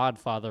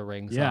Godfather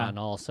rings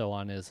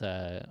on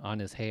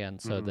his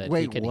hand so that he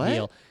Wait, can what?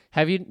 heal.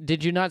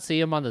 Did you not see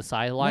him on the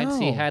sidelines?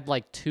 He No. had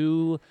like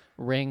 2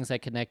 rings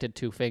that connected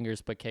 2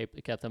 fingers but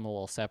kept them a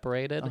little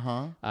separated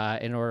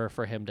in order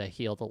for him to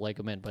heal the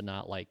ligament but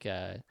not like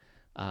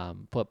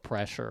put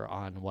pressure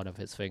on one of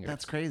his fingers.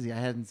 That's crazy. I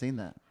hadn't seen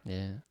that.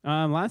 Yeah.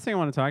 Last thing I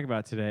want to talk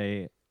about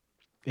today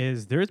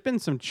is there's been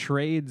some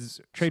trade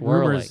Swirling.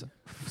 rumors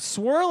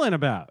swirling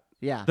about.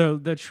 Yeah.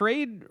 The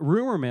trade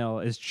rumor mill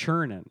is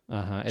churning.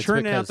 It's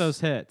Churning out because those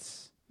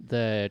hits.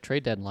 The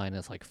trade deadline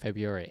is like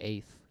February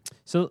 8th.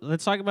 So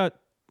let's talk about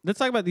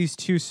these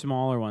 2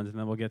 smaller ones, and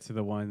then we'll get to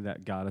the one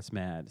that got us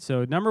mad.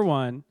 So number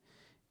 1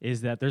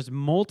 is that there's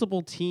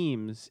multiple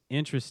teams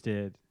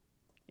interested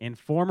in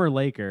former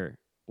Laker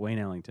Wayne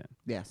Ellington.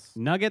 Yes.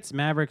 Nuggets,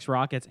 Mavericks,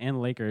 Rockets,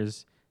 and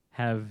Lakers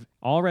have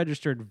all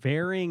registered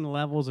varying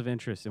levels of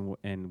interest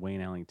in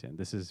Wayne Ellington.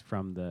 This is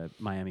from the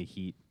Miami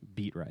Heat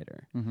beat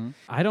writer.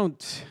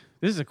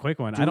 This is a quick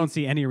one. I don't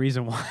see any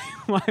reason why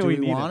Do we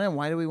we need want it. him?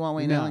 Why do we want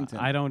Wayne No, Ellington?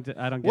 I don't get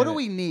What do it.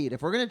 we need?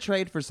 If we're going to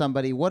trade for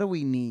somebody, what do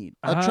we need?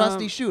 A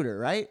trusty shooter,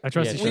 right? A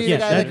trusty Yeah, shooter. we need a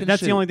guy that can That's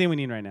the shoot. only thing we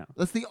need right now.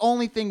 That's the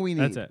only thing we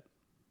need. That's it.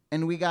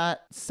 And we got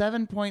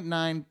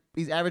 7.9.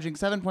 He's averaging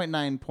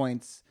 7.9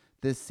 points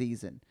this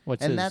season.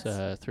 What's and his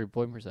that's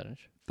 3-point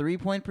percentage?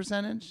 3-point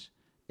percentage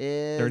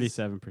is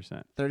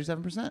 37%.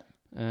 37%. Uh,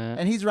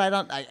 And he's right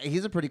on.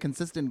 He's a pretty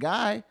consistent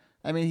guy.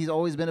 I mean, he's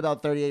always been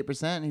about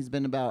 38%. He's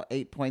been about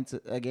 8 points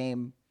a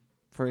game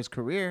for his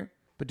career.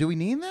 But do we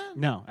need that?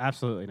 No,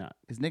 absolutely not.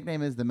 His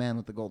nickname is the man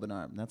with the golden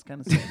arm. That's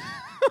kind of sick.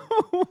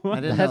 I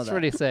didn't know That's that.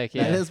 pretty sick.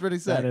 Yeah. That is pretty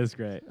sick. That is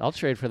great. I'll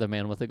trade for the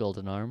man with the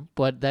golden arm,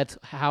 but that's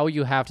how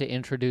you have to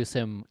introduce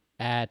him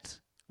at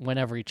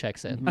whenever he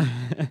checks in.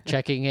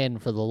 Checking in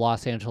for the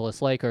Los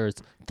Angeles Lakers,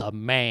 the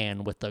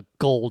man with the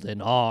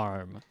golden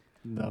arm.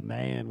 The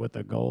man with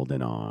the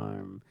golden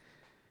arm.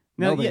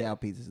 Nobody yeah.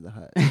 outpieces the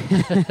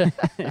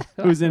hut.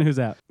 Who's in, who's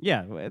out?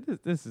 Yeah,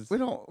 this is. We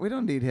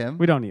don't need him.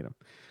 We don't need him.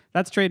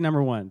 That's trade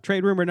number 1.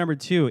 Trade rumor number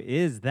 2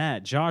 is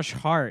that Josh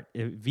Hart,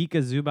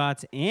 Vika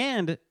Zubac,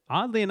 and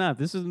oddly enough,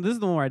 this is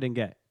the one where I didn't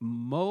get.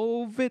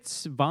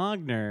 Moritz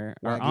Wagner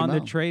are Waggy on the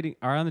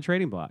Mo.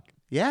 trading block.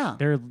 Yeah.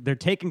 They're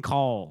taking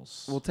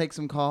calls. We'll take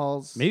some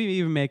calls. Maybe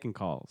even making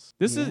calls.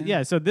 This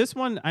is so this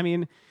one, I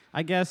mean,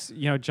 I guess,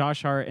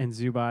 Josh Hart and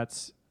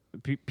Zubac,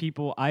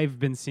 people I've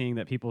been seeing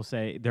that people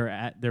say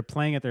they're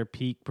playing at their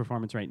peak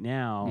performance right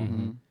now.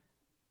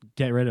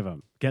 Get rid of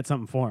them. Get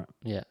something for him.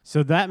 Yeah.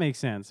 So that makes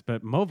sense.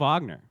 But Mo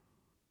Wagner,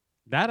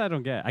 that I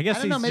don't get. I guess I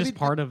don't he's know, just maybe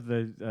part of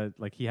the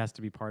like he has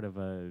to be part of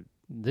a.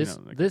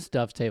 This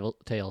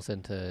dovetails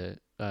into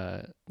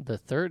the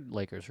third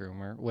Lakers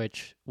rumor,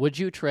 which would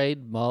you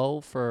trade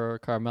Mo for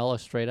Carmelo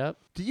straight up?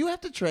 Do you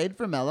have to trade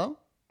for Melo?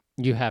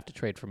 You have to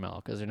trade for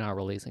Melo because they're not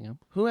releasing him.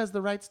 Who has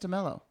the rights to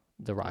Melo?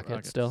 The Rockets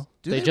Rockets. still.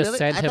 Do They they just really?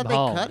 sent I him thought they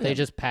home. cut They him.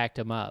 just packed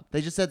him up.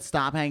 They just said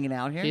stop hanging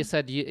out here. He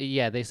said,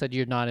 they said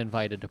you're not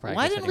invited to practice.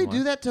 Why didn't we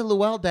do that to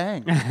Luol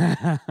Deng?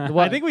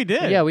 I think we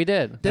did. Yeah, we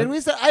did. Did we?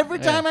 Every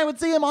time I would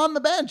see him on the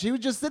bench, he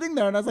was just sitting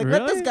there, and I was like,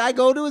 "Let Really? this guy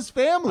go to his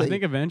family." I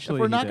think eventually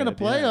if we're he not going to did,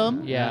 play yeah.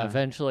 him. Yeah,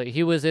 eventually.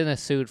 He was in a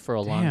suit for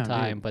a long Damn,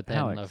 time, dude. but then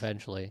Alex.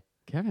 eventually.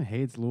 Kevin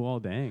hates Luol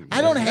Deng.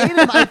 I don't hate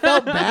him. I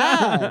felt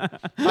bad.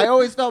 I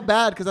always felt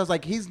bad because I was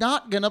like, he's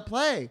not going to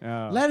play.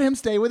 Oh. Let him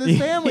stay with his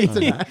family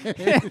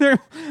tonight.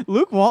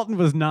 Luke Walton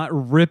was not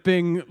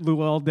ripping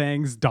Luol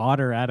Deng's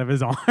daughter out of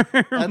his arms.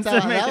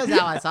 That was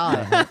how I saw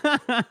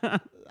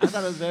it. I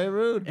thought it was very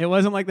rude. It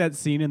wasn't like that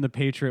scene in The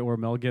Patriot where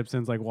Mel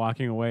Gibson's like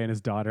walking away and his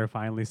daughter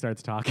finally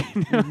starts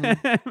talking to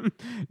him.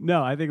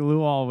 No, I think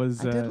Luol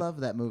was. I did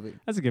love that movie.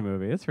 That's a good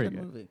movie. That's pretty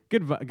Good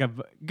good.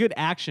 movie. Good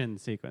action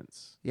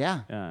sequence.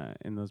 Yeah.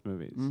 In those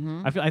movies,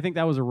 Mhm. I think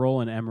that was a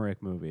Roland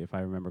Emmerich movie, if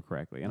I remember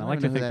correctly, and I I like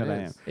don't to know think who that that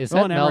I am. is. Is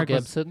Roland that Mel Emmerich was-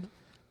 Gibson?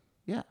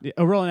 Yeah.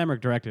 Roland Emmerich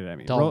directed it. I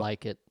mean, Don't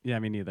like it. Yeah,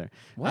 me neither.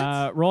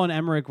 What? Roland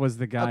Emmerich was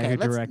the guy Okay, who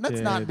let's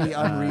directed. not be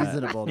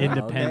unreasonable now,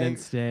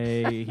 Independence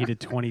Day. He did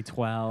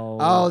 2012.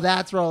 Oh,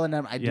 that's Roland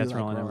Emmerich. I do yeah, it's like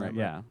Roland Roland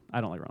Emmerich. Emmerich. Yeah,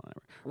 I don't like Roland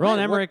Emmerich. Why?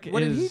 Roland Emmerich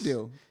What is. did he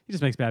do? He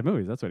just makes bad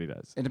movies. That's what he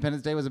does.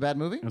 Independence Day was a bad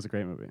movie? It was a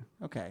great movie.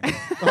 Okay.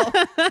 Well,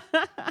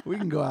 we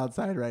can go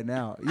outside right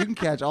now. You can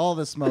catch all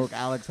the smoke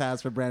Alex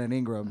has for Brandon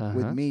Ingram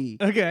with me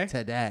Okay.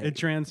 today. It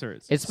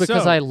transfers. It's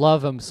because So- I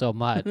love him so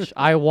much.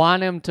 I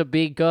want him to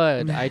be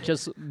good. I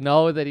just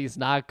know that he's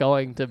not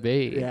going to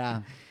be.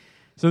 Yeah.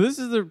 So this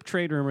is the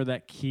trade rumor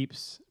that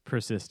keeps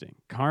persisting.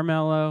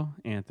 Carmelo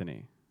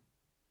Anthony.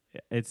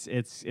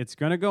 It's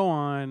going to go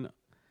on.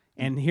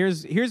 And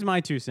here's my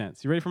 2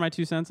 cents. You ready for my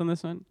 2 cents on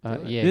this one? Yeah,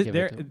 This, give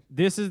it to him.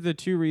 this is the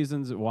 2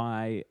 reasons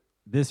why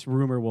this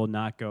rumor will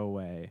not go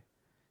away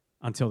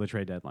until the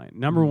trade deadline.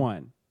 Number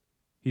 1,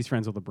 he's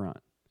friends with LeBron.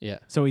 Yeah.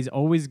 So he's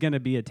always going to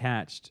be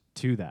attached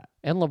to that.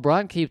 And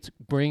LeBron keeps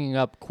bringing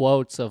up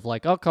quotes of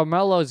like, "Oh,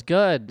 Carmelo's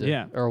good,"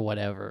 Yeah. or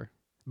whatever.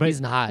 But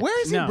He's not.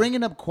 Where is he No.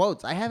 bringing up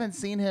quotes? I haven't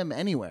seen him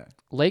anywhere.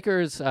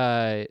 Lakers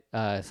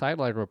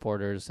sideline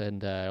reporters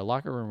and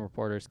locker room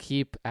reporters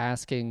keep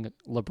asking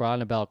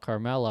LeBron about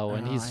Carmelo,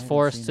 and Oh, I he's haven't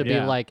forced seen to it. be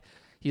Yeah. like,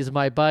 "He's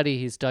my buddy.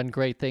 He's done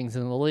great things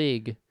in the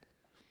league."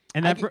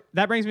 And I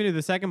that brings me to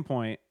the second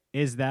point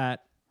is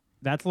that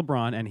that's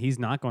LeBron, and he's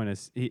not going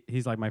to.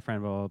 He's like my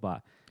friend, blah blah blah.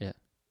 Yeah.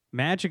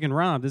 Magic and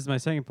Ron. This is my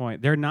second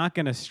point. They're not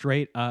going to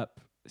straight up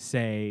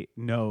say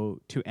no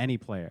to any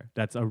player.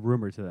 That's a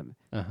rumor to them.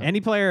 Uh-huh.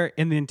 Any player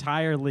in the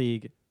entire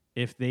league,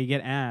 if they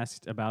get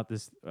asked about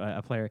this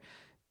a player,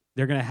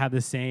 they're going to have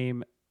the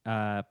same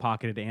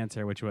pocketed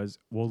answer, which was,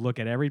 "We'll look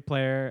at every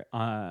player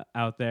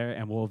out there,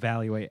 and we'll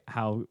evaluate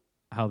how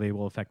they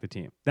will affect the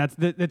team." It's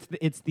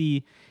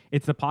the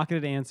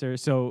pocketed answer.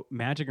 So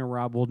Magic and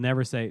Rob will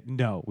never say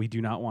no. We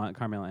do not want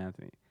Carmelo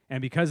Anthony,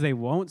 and because they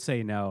won't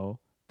say no,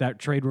 that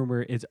trade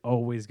rumor is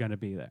always going to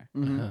be there.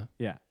 Uh-huh.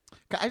 Yeah.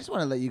 I just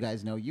want to let you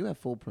guys know you have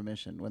full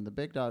permission when the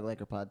Big Dog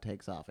Laker Pod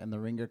takes off and the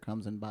Ringer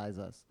comes and buys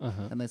us,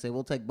 and they say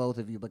we'll take both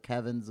of you, but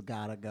Kevin's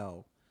gotta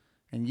go,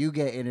 and you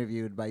get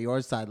interviewed by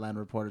your sideline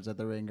reporters at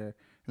the Ringer, and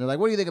they're like,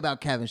 "What do you think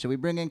about Kevin? Should we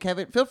bring in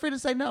Kevin?" Feel free to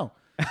say no.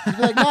 Just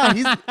be like, "No,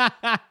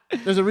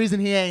 there's a reason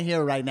he ain't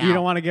here right now." You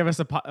don't want to give us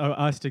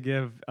us to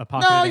give a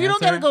pocket No, answer? you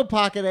don't gotta go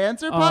pocket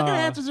answer. Pocket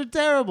answers are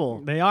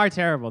terrible. They are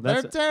terrible.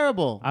 They're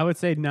terrible. I would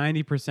say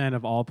 90%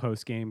 of all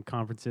post-game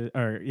conferences,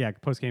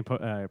 post-game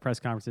press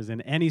conferences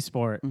in any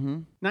sport,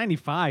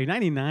 95,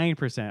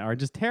 99% are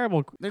just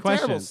terrible They're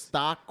questions. terrible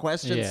stock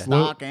questions, Yeah.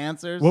 stock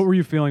answers. What were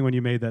you feeling when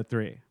you made that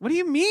three? What do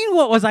you mean?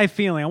 What was I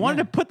feeling? I wanted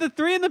to put the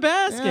three in the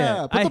basket.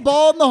 Yeah, put the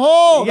ball in the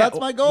hole. Yeah, That's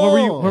my goal.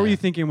 What were you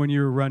thinking when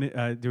you were running,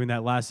 doing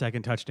that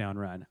last-second touchdown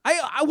run?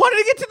 I wanted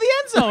to get to the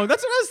end zone.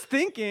 That's what I was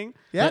thinking.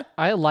 Yeah, But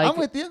I like. I'm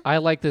with you. I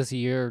like this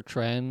year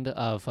trend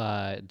of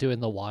doing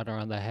the water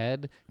on the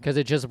head because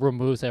it just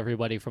removes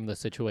everybody from the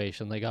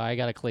situation. They go, "I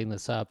got to clean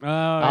this up. Oh,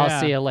 I'll yeah.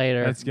 see you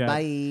later." That's good.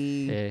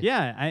 Bye.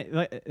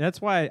 Yeah,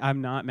 that's why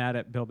I'm not mad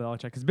at Bill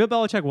Belichick, because Bill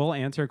Belichick will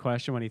answer a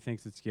question when he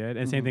thinks it's good,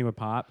 and same thing with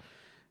Pop.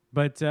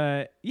 But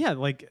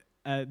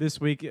this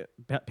week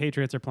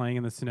Patriots are playing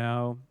in the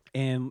snow,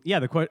 and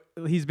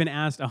he's been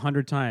asked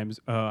 100 times,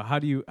 how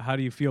do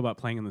you feel about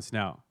playing in the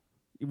snow?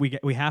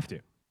 We have to.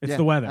 It's Yeah,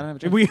 the weather. I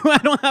don't have a choice. I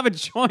don't have a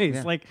choice.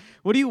 Yeah. Like,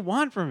 what do you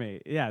want from me?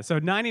 Yeah. So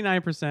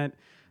 99%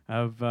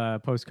 of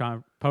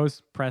post-game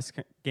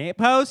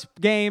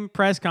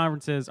press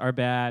conferences are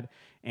bad,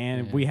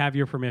 and we have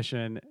your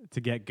permission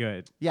to get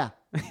good. Yeah,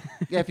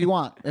 yeah. If you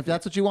want, if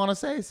that's what you want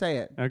to say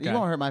it. Okay. You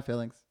won't hurt my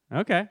feelings.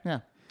 Okay. Yeah,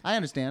 I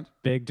understand.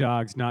 Big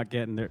dogs not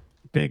getting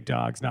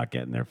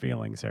their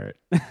feelings hurt.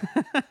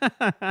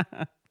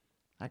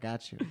 I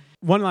got you.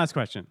 One last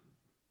question.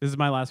 This is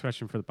my last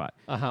question for the pod.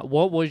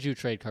 What would you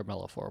trade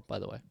Carmelo for, by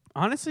the way?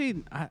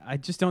 Honestly, I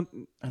just don't.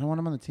 I don't want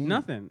him on the team.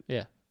 Nothing.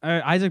 Yeah.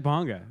 Isaac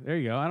Bonga. There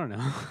you go. I don't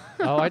know.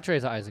 Oh, I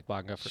trade Isaac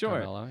Bonga for Sure.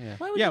 Carmelo. Yeah.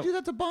 Why would Yeah. you do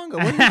that to Bonga?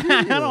 What did he do?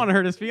 I don't want to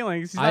hurt his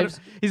feelings.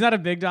 He's not a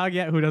big dog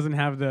yet who doesn't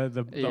have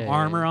the Yeah,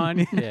 armor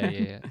on.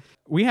 Yeah.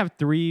 We have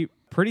three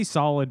pretty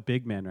solid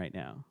big men right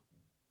now.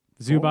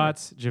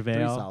 Zubats, 3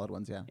 JaVale, solid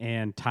ones. Yeah.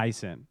 and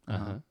Tyson.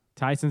 Uh-huh.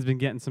 Tyson's been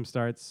getting some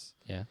starts.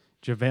 Yeah.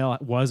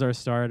 JaVale was our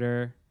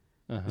starter.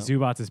 Uh-huh.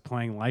 Zubats is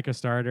playing like a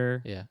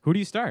starter. Yeah. Who do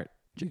you start?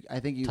 I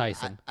think you.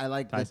 Tyson. I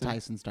like Tyson? the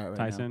Tyson start right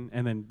Tyson,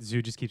 and then Zoo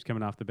just keeps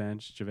coming off the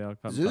bench.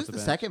 JaVale comes now. off Zoo's the the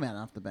bench. second man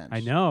off the bench. I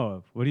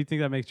know. What do you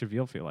think that makes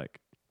JaVale feel like?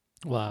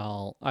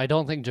 Well, I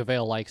don't think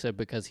JaVale likes it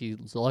because he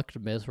looked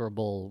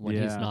miserable when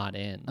he's Yeah. not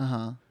in.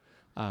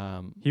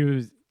 He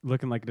was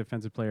looking like a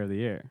defensive player of the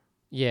year.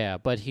 Yeah,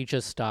 but he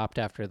just stopped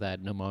after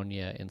that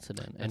pneumonia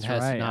incident and That's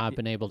has right. not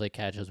been able to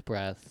catch his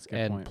breath a good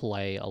and point.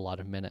 play a lot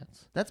of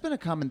minutes. That's been a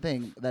common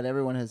thing that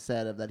everyone has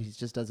said of that he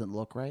just doesn't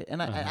look right,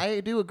 and I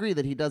do agree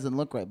that he doesn't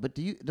look right. But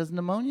does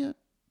pneumonia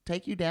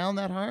take you down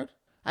that hard?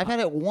 I've had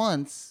it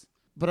once,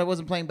 but I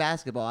wasn't playing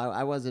basketball.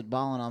 I wasn't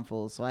balling on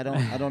full, so I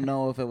don't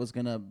know if it was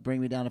gonna bring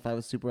me down if I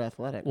was super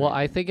athletic. Well,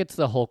 right? I think it's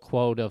the whole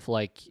quote of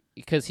like,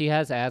 because he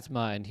has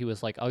asthma and he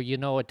was like, "Oh,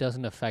 it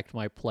doesn't affect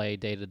my play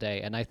day to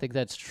day." And I think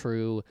that's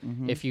true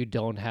if you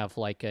don't have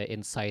like an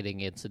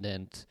inciting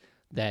incident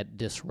that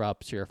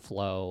disrupts your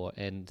flow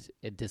and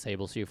it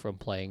disables you from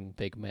playing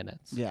big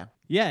minutes. yeah,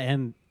 Yeah,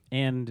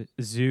 and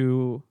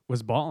Zoo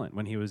was balling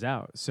when he was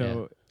out.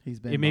 So he's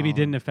been. it maybe balling.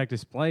 didn't affect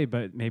his play,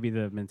 but maybe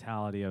the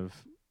mentality of,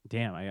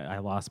 damn, I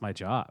lost my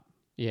job.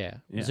 Yeah.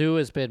 Yeah. Zoo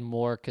has been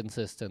more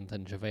consistent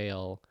than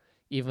JaVale,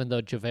 even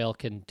though JaVale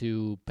can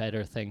do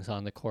better things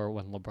on the court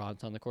when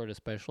LeBron's on the court,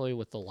 especially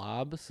with the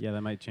lobs. Yeah,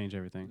 that might change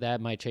everything.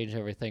 That might change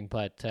everything.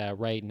 But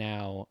right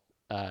now,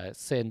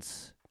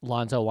 since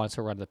Lonzo wants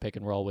to run the pick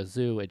and roll with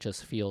Zoo, it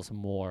just feels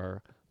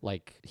more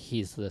like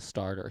he's the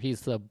starter.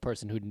 He's the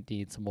person who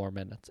needs more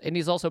minutes. And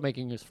he's also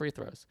making his free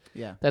throws.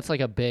 Yeah, That's like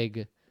a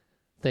big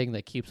thing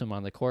that keeps him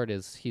on the court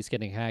is he's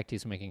getting hacked,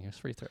 he's making his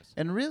free throws.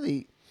 and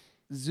really,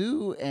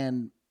 Zoo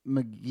and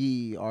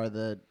McGee are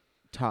the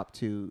top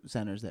 2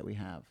 centers that we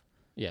have.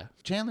 Yeah.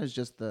 Chandler's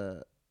just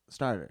the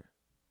starter.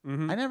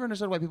 Mhm. I never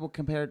understood why people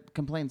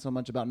complain so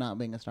much about not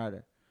being a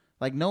starter.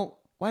 Like, no,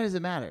 why does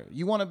it matter?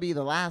 You want to be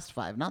the last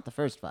 5, not the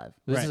first 5.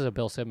 This Right. is a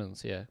Bill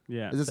Simmons, Is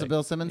this a thing.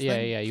 Bill Simmons Yeah,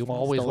 thing? yeah. You Stole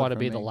always it want to from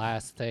be me. the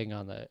last thing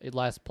on the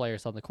last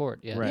players on the court.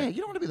 Yeah. Right. Yeah, you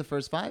don't want to be the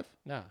first 5.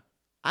 No.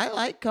 I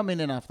like coming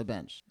in off the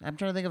bench. I'm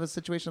trying to think of a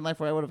situation in life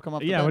where I would have come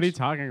off the bench. Yeah, what are you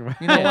talking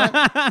about? You know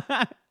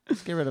what?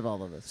 Let's get rid of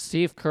all of this.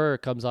 Steve Kerr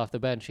comes off the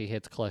bench. He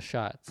hits clutch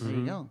shots. There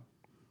you go.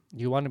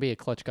 You want to be a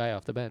clutch guy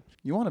off the bench.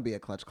 You want to be a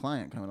clutch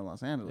client coming to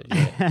Los Angeles.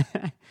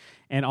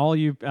 And all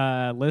you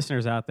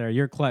listeners out there,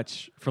 you're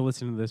clutch for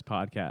listening to this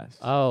podcast.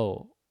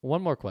 Oh,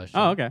 one more question.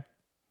 Oh, okay.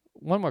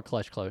 One more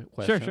clutch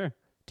question. Sure.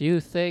 Do you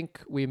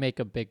think we make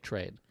a big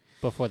trade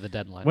before the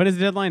deadline? What is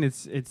the deadline?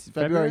 It's February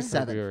February.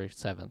 7th. February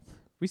 7th.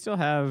 We still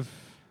have,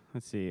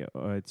 let's see,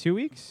 2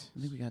 weeks.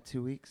 I think we got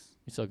 2 weeks.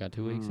 You still got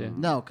 2 weeks, yeah?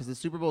 No, because the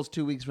Super Bowl is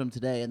 2 weeks from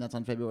today, and that's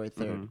on February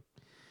 3rd. Mhm.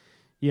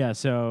 Yeah,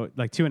 so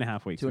like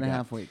 2.5 weeks. Two and we a got.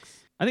 half weeks.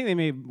 I think they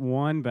made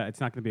one, but it's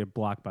not going to be a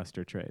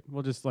blockbuster trade.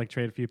 We'll just like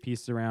trade a few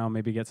pieces around,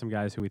 maybe get some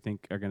guys who we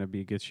think are going to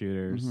be good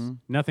shooters.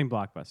 Nothing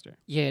blockbuster.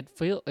 Yeah,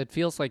 it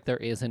feels like there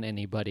isn't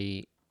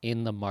anybody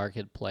in the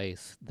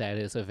marketplace that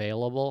is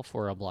available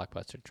for a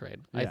blockbuster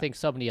trade. I Yeah. think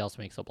somebody else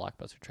makes a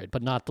blockbuster trade,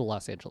 but not the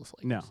Los Angeles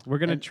Lakers. No, we're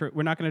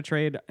we're not going to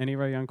trade any of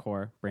our young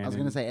core. Brandon, I was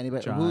going to say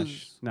anybody.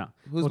 Josh. No,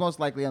 Who's most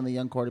likely on the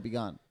young core to be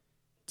gone?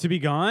 to be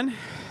gone.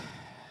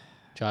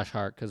 Josh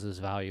Hart, because his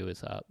value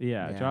is up.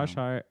 Yeah, Yeah. Josh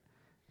Hart.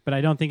 But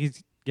I don't think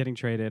he's getting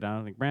traded. I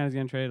don't think Brandon's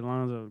getting traded.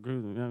 Lonzo,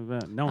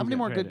 no. How many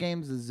more good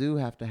games does Zoo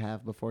have to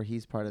have before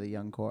he's part of the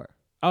young core?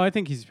 Oh, I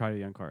think he's probably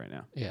a young core right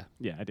now. Yeah.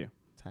 Yeah, I do.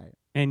 Tight.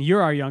 And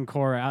you're our young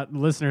core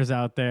listeners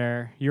out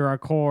there. You're our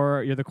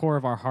core. You're the core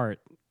of our heart.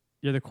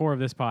 You're the core of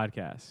this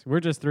podcast. We're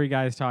just 3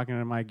 guys talking,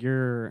 and I'm like,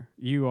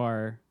 you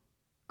are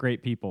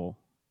great people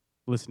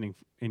listening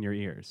in your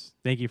ears.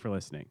 Thank you for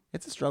listening.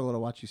 It's a struggle to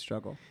watch you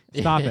struggle.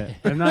 Stop it.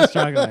 I'm not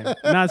struggling.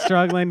 I'm not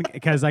struggling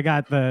because I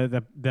got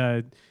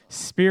the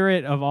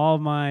spirit of all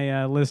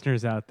my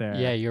listeners out there.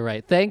 Yeah, you're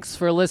right. Thanks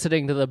for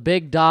listening to the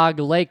Big Dog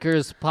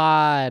Lakers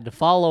pod.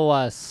 Follow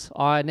us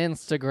on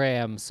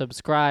Instagram,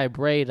 subscribe,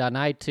 rate on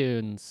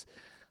iTunes,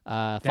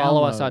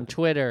 follow us Download. on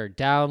Twitter,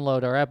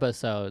 download our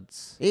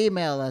episodes.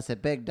 Email us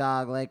at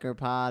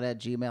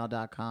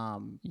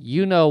bigdoglakerpod@gmail.com.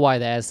 You know why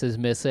the S is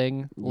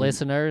missing,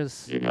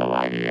 listeners. You know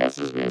why the S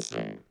is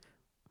missing.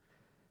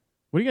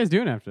 What are you guys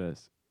doing after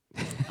this?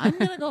 I'm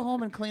going to go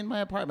home and clean my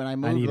apartment. I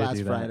need moved to last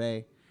do that.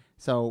 Friday,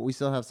 so we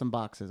still have some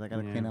boxes. I got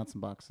to Yeah. clean out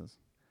some boxes.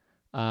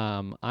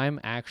 I'm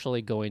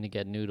actually going to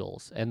get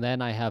noodles, and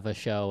then I have a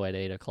show at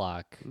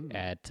 8:00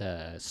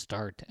 at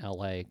Start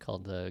LA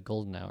called the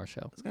Golden Hour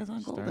Show. This guy's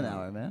on Golden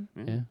Hour, man.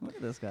 Yeah. Look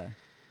at this guy.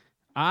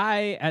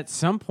 I, at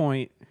some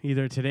point,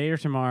 either today or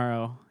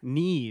tomorrow,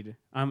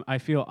 I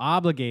feel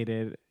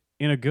obligated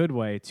in a good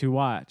way to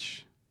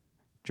watch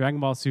Dragon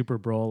Ball Super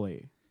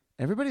Broly.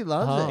 Everybody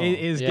loves Oh. it. It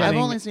is Yeah. I've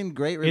getting, only seen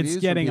great reviews.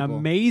 it's getting from people.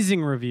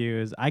 amazing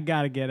reviews. I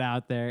got to get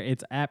out there.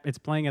 It's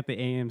playing at the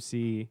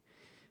AMC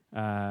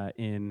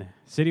in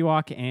City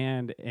Walk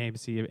and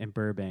AMC in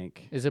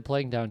Burbank. Is it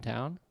playing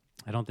downtown?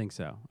 I don't think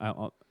so.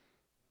 I'm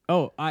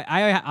an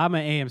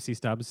AMC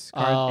Stubbs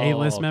card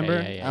A-list okay,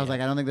 member. yeah, I was like,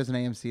 I don't think there's an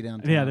AMC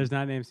downtown. Yeah, there's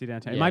not an AMC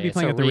downtown. It Yeah, might be it's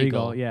playing a at the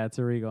Regal. Regal. Yeah, it's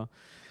a Regal.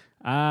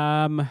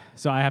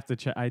 So I have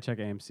to I check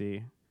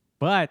AMC.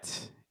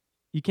 But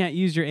you can't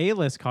use your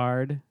A-list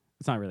card.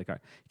 It's not really a card.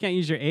 You can't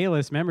use your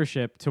A-list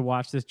membership to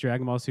watch this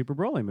Dragon Ball Super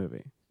Broly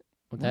movie.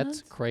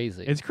 That's What?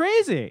 crazy. It's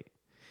crazy.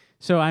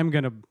 So I'm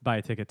going to buy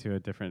a ticket to a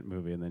different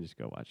movie and then just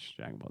go watch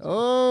Dragon Ball.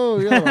 Oh,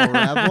 you're a little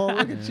rebel.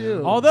 Look at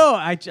you. Although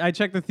I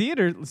checked the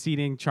theater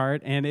seating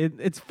chart and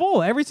it's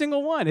full, every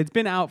single one. It's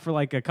been out for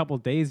like a couple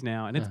days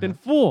now and it's been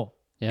full.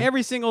 Yeah.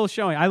 Every single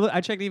showing.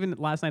 I checked even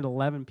last night,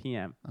 11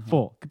 p.m.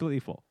 Full, completely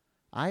full.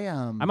 I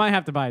I might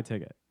have to buy a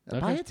ticket.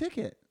 buy a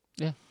ticket.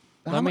 Yeah.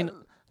 How mu-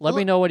 Let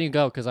me know when you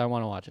go because I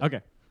want to watch it.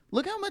 Okay.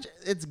 Look how much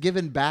it's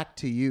given back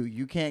to you.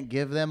 You can't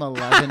give them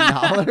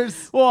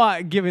 $11.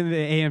 Well, given the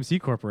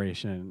AMC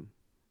Corporation,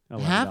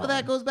 Half of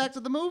that $11. goes back to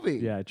the movie.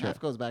 Yeah, true. Half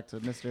goes back to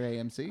Mr.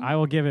 AMC. I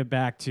will give it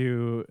back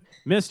to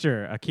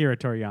Mr. Akira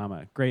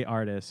Toriyama. Great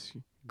artist,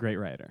 great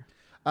writer.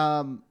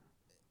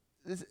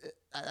 This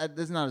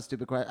is not a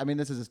stupid question. I mean,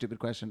 this is a stupid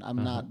question.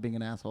 I'm not being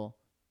an asshole.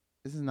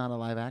 This is not a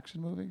live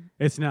action movie.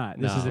 It's not.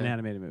 This is No. an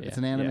animated movie. It's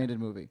an animated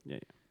movie. Yeah.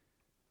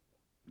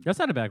 That's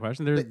not a bad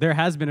question. There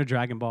has been a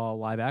Dragon Ball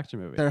live action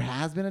movie. There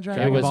has been a It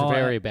Dragon was Ball.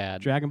 very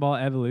bad. Dragon Ball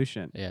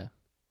Evolution. Yeah.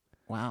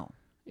 Wow.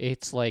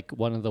 It's like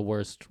one of the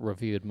worst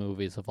reviewed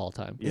movies of all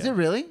time. Is it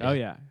really? Oh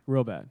yeah,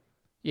 real bad.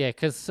 Yeah,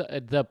 because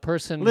the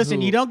person Listen,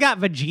 who, you don't got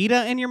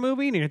Vegeta in your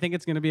movie, and you think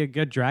it's going to be a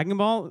good Dragon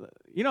Ball?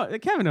 You know,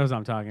 Kevin knows what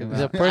I'm talking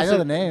about. the I know the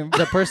person name.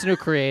 the person who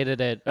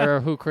created it or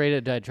who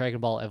created Dragon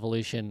Ball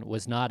Evolution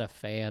was not a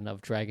fan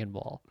of Dragon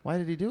Ball. Why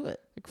did he do it?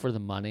 Like for the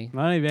money.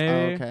 Money, Oh,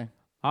 baby. okay.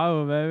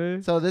 Oh,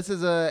 baby. So this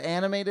is a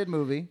animated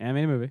movie.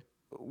 Animated movie.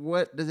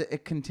 What does it?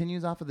 It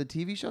continues off of the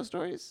TV show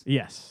stories.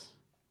 Yes.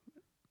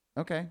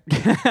 Okay.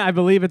 I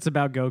believe it's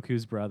about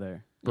Goku's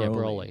brother. Yeah,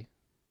 Broly.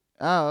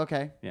 Oh,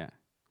 okay. Yeah.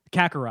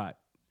 Kakarot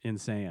in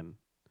Saiyan.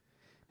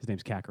 His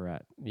name's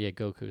Kakarot. Yeah,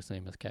 Goku's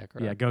name is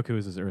Kakarot. Yeah, Goku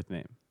is his Earth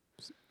name.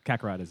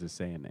 Kakarot is his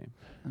Saiyan name.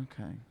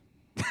 Okay.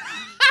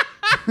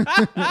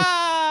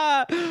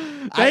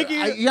 Thank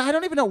you. I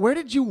don't even know. Where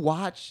did you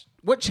watch?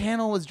 What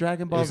channel was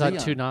Dragon It Ball was Z on on?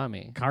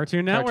 Toonami.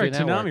 Cartoon Network,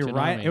 Toonami.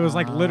 right? It was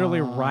like literally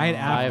right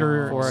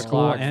after 4 school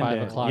o'clock, ended.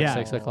 5 o'clock, yeah.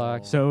 6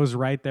 o'clock. So it was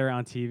right there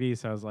on TV.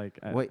 So I was like,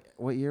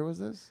 What year was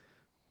this?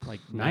 Like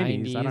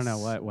 90s. I don't know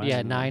what.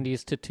 Yeah,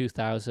 90s to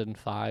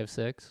 2005,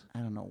 6. I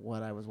don't know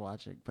what I was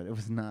watching, but it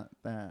was not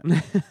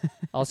that.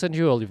 I'll send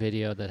you a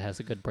video that has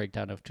a good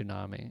breakdown of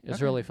Toonami. It's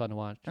Okay. really fun to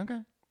watch. Okay.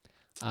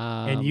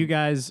 and you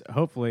guys,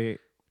 hopefully,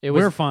 it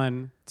was we're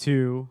fun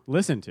to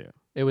listen to.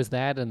 it was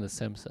that and The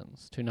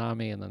Simpsons,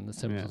 Toonami, and then The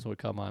Simpsons would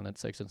come on at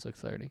 6 and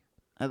 6:30.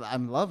 I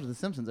loved The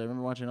Simpsons. I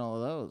remember watching all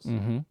of those.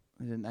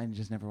 Mm-hmm. I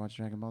just never watched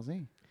Dragon Ball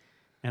Z.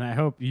 And I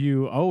hope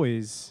you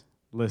always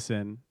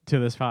listen to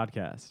this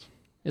podcast.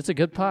 It's a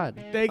good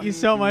pod. Thank you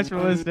so much for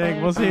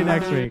listening. We'll see you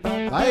next week.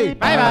 Bye.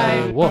 Bye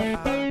bye.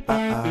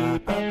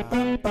 Woof.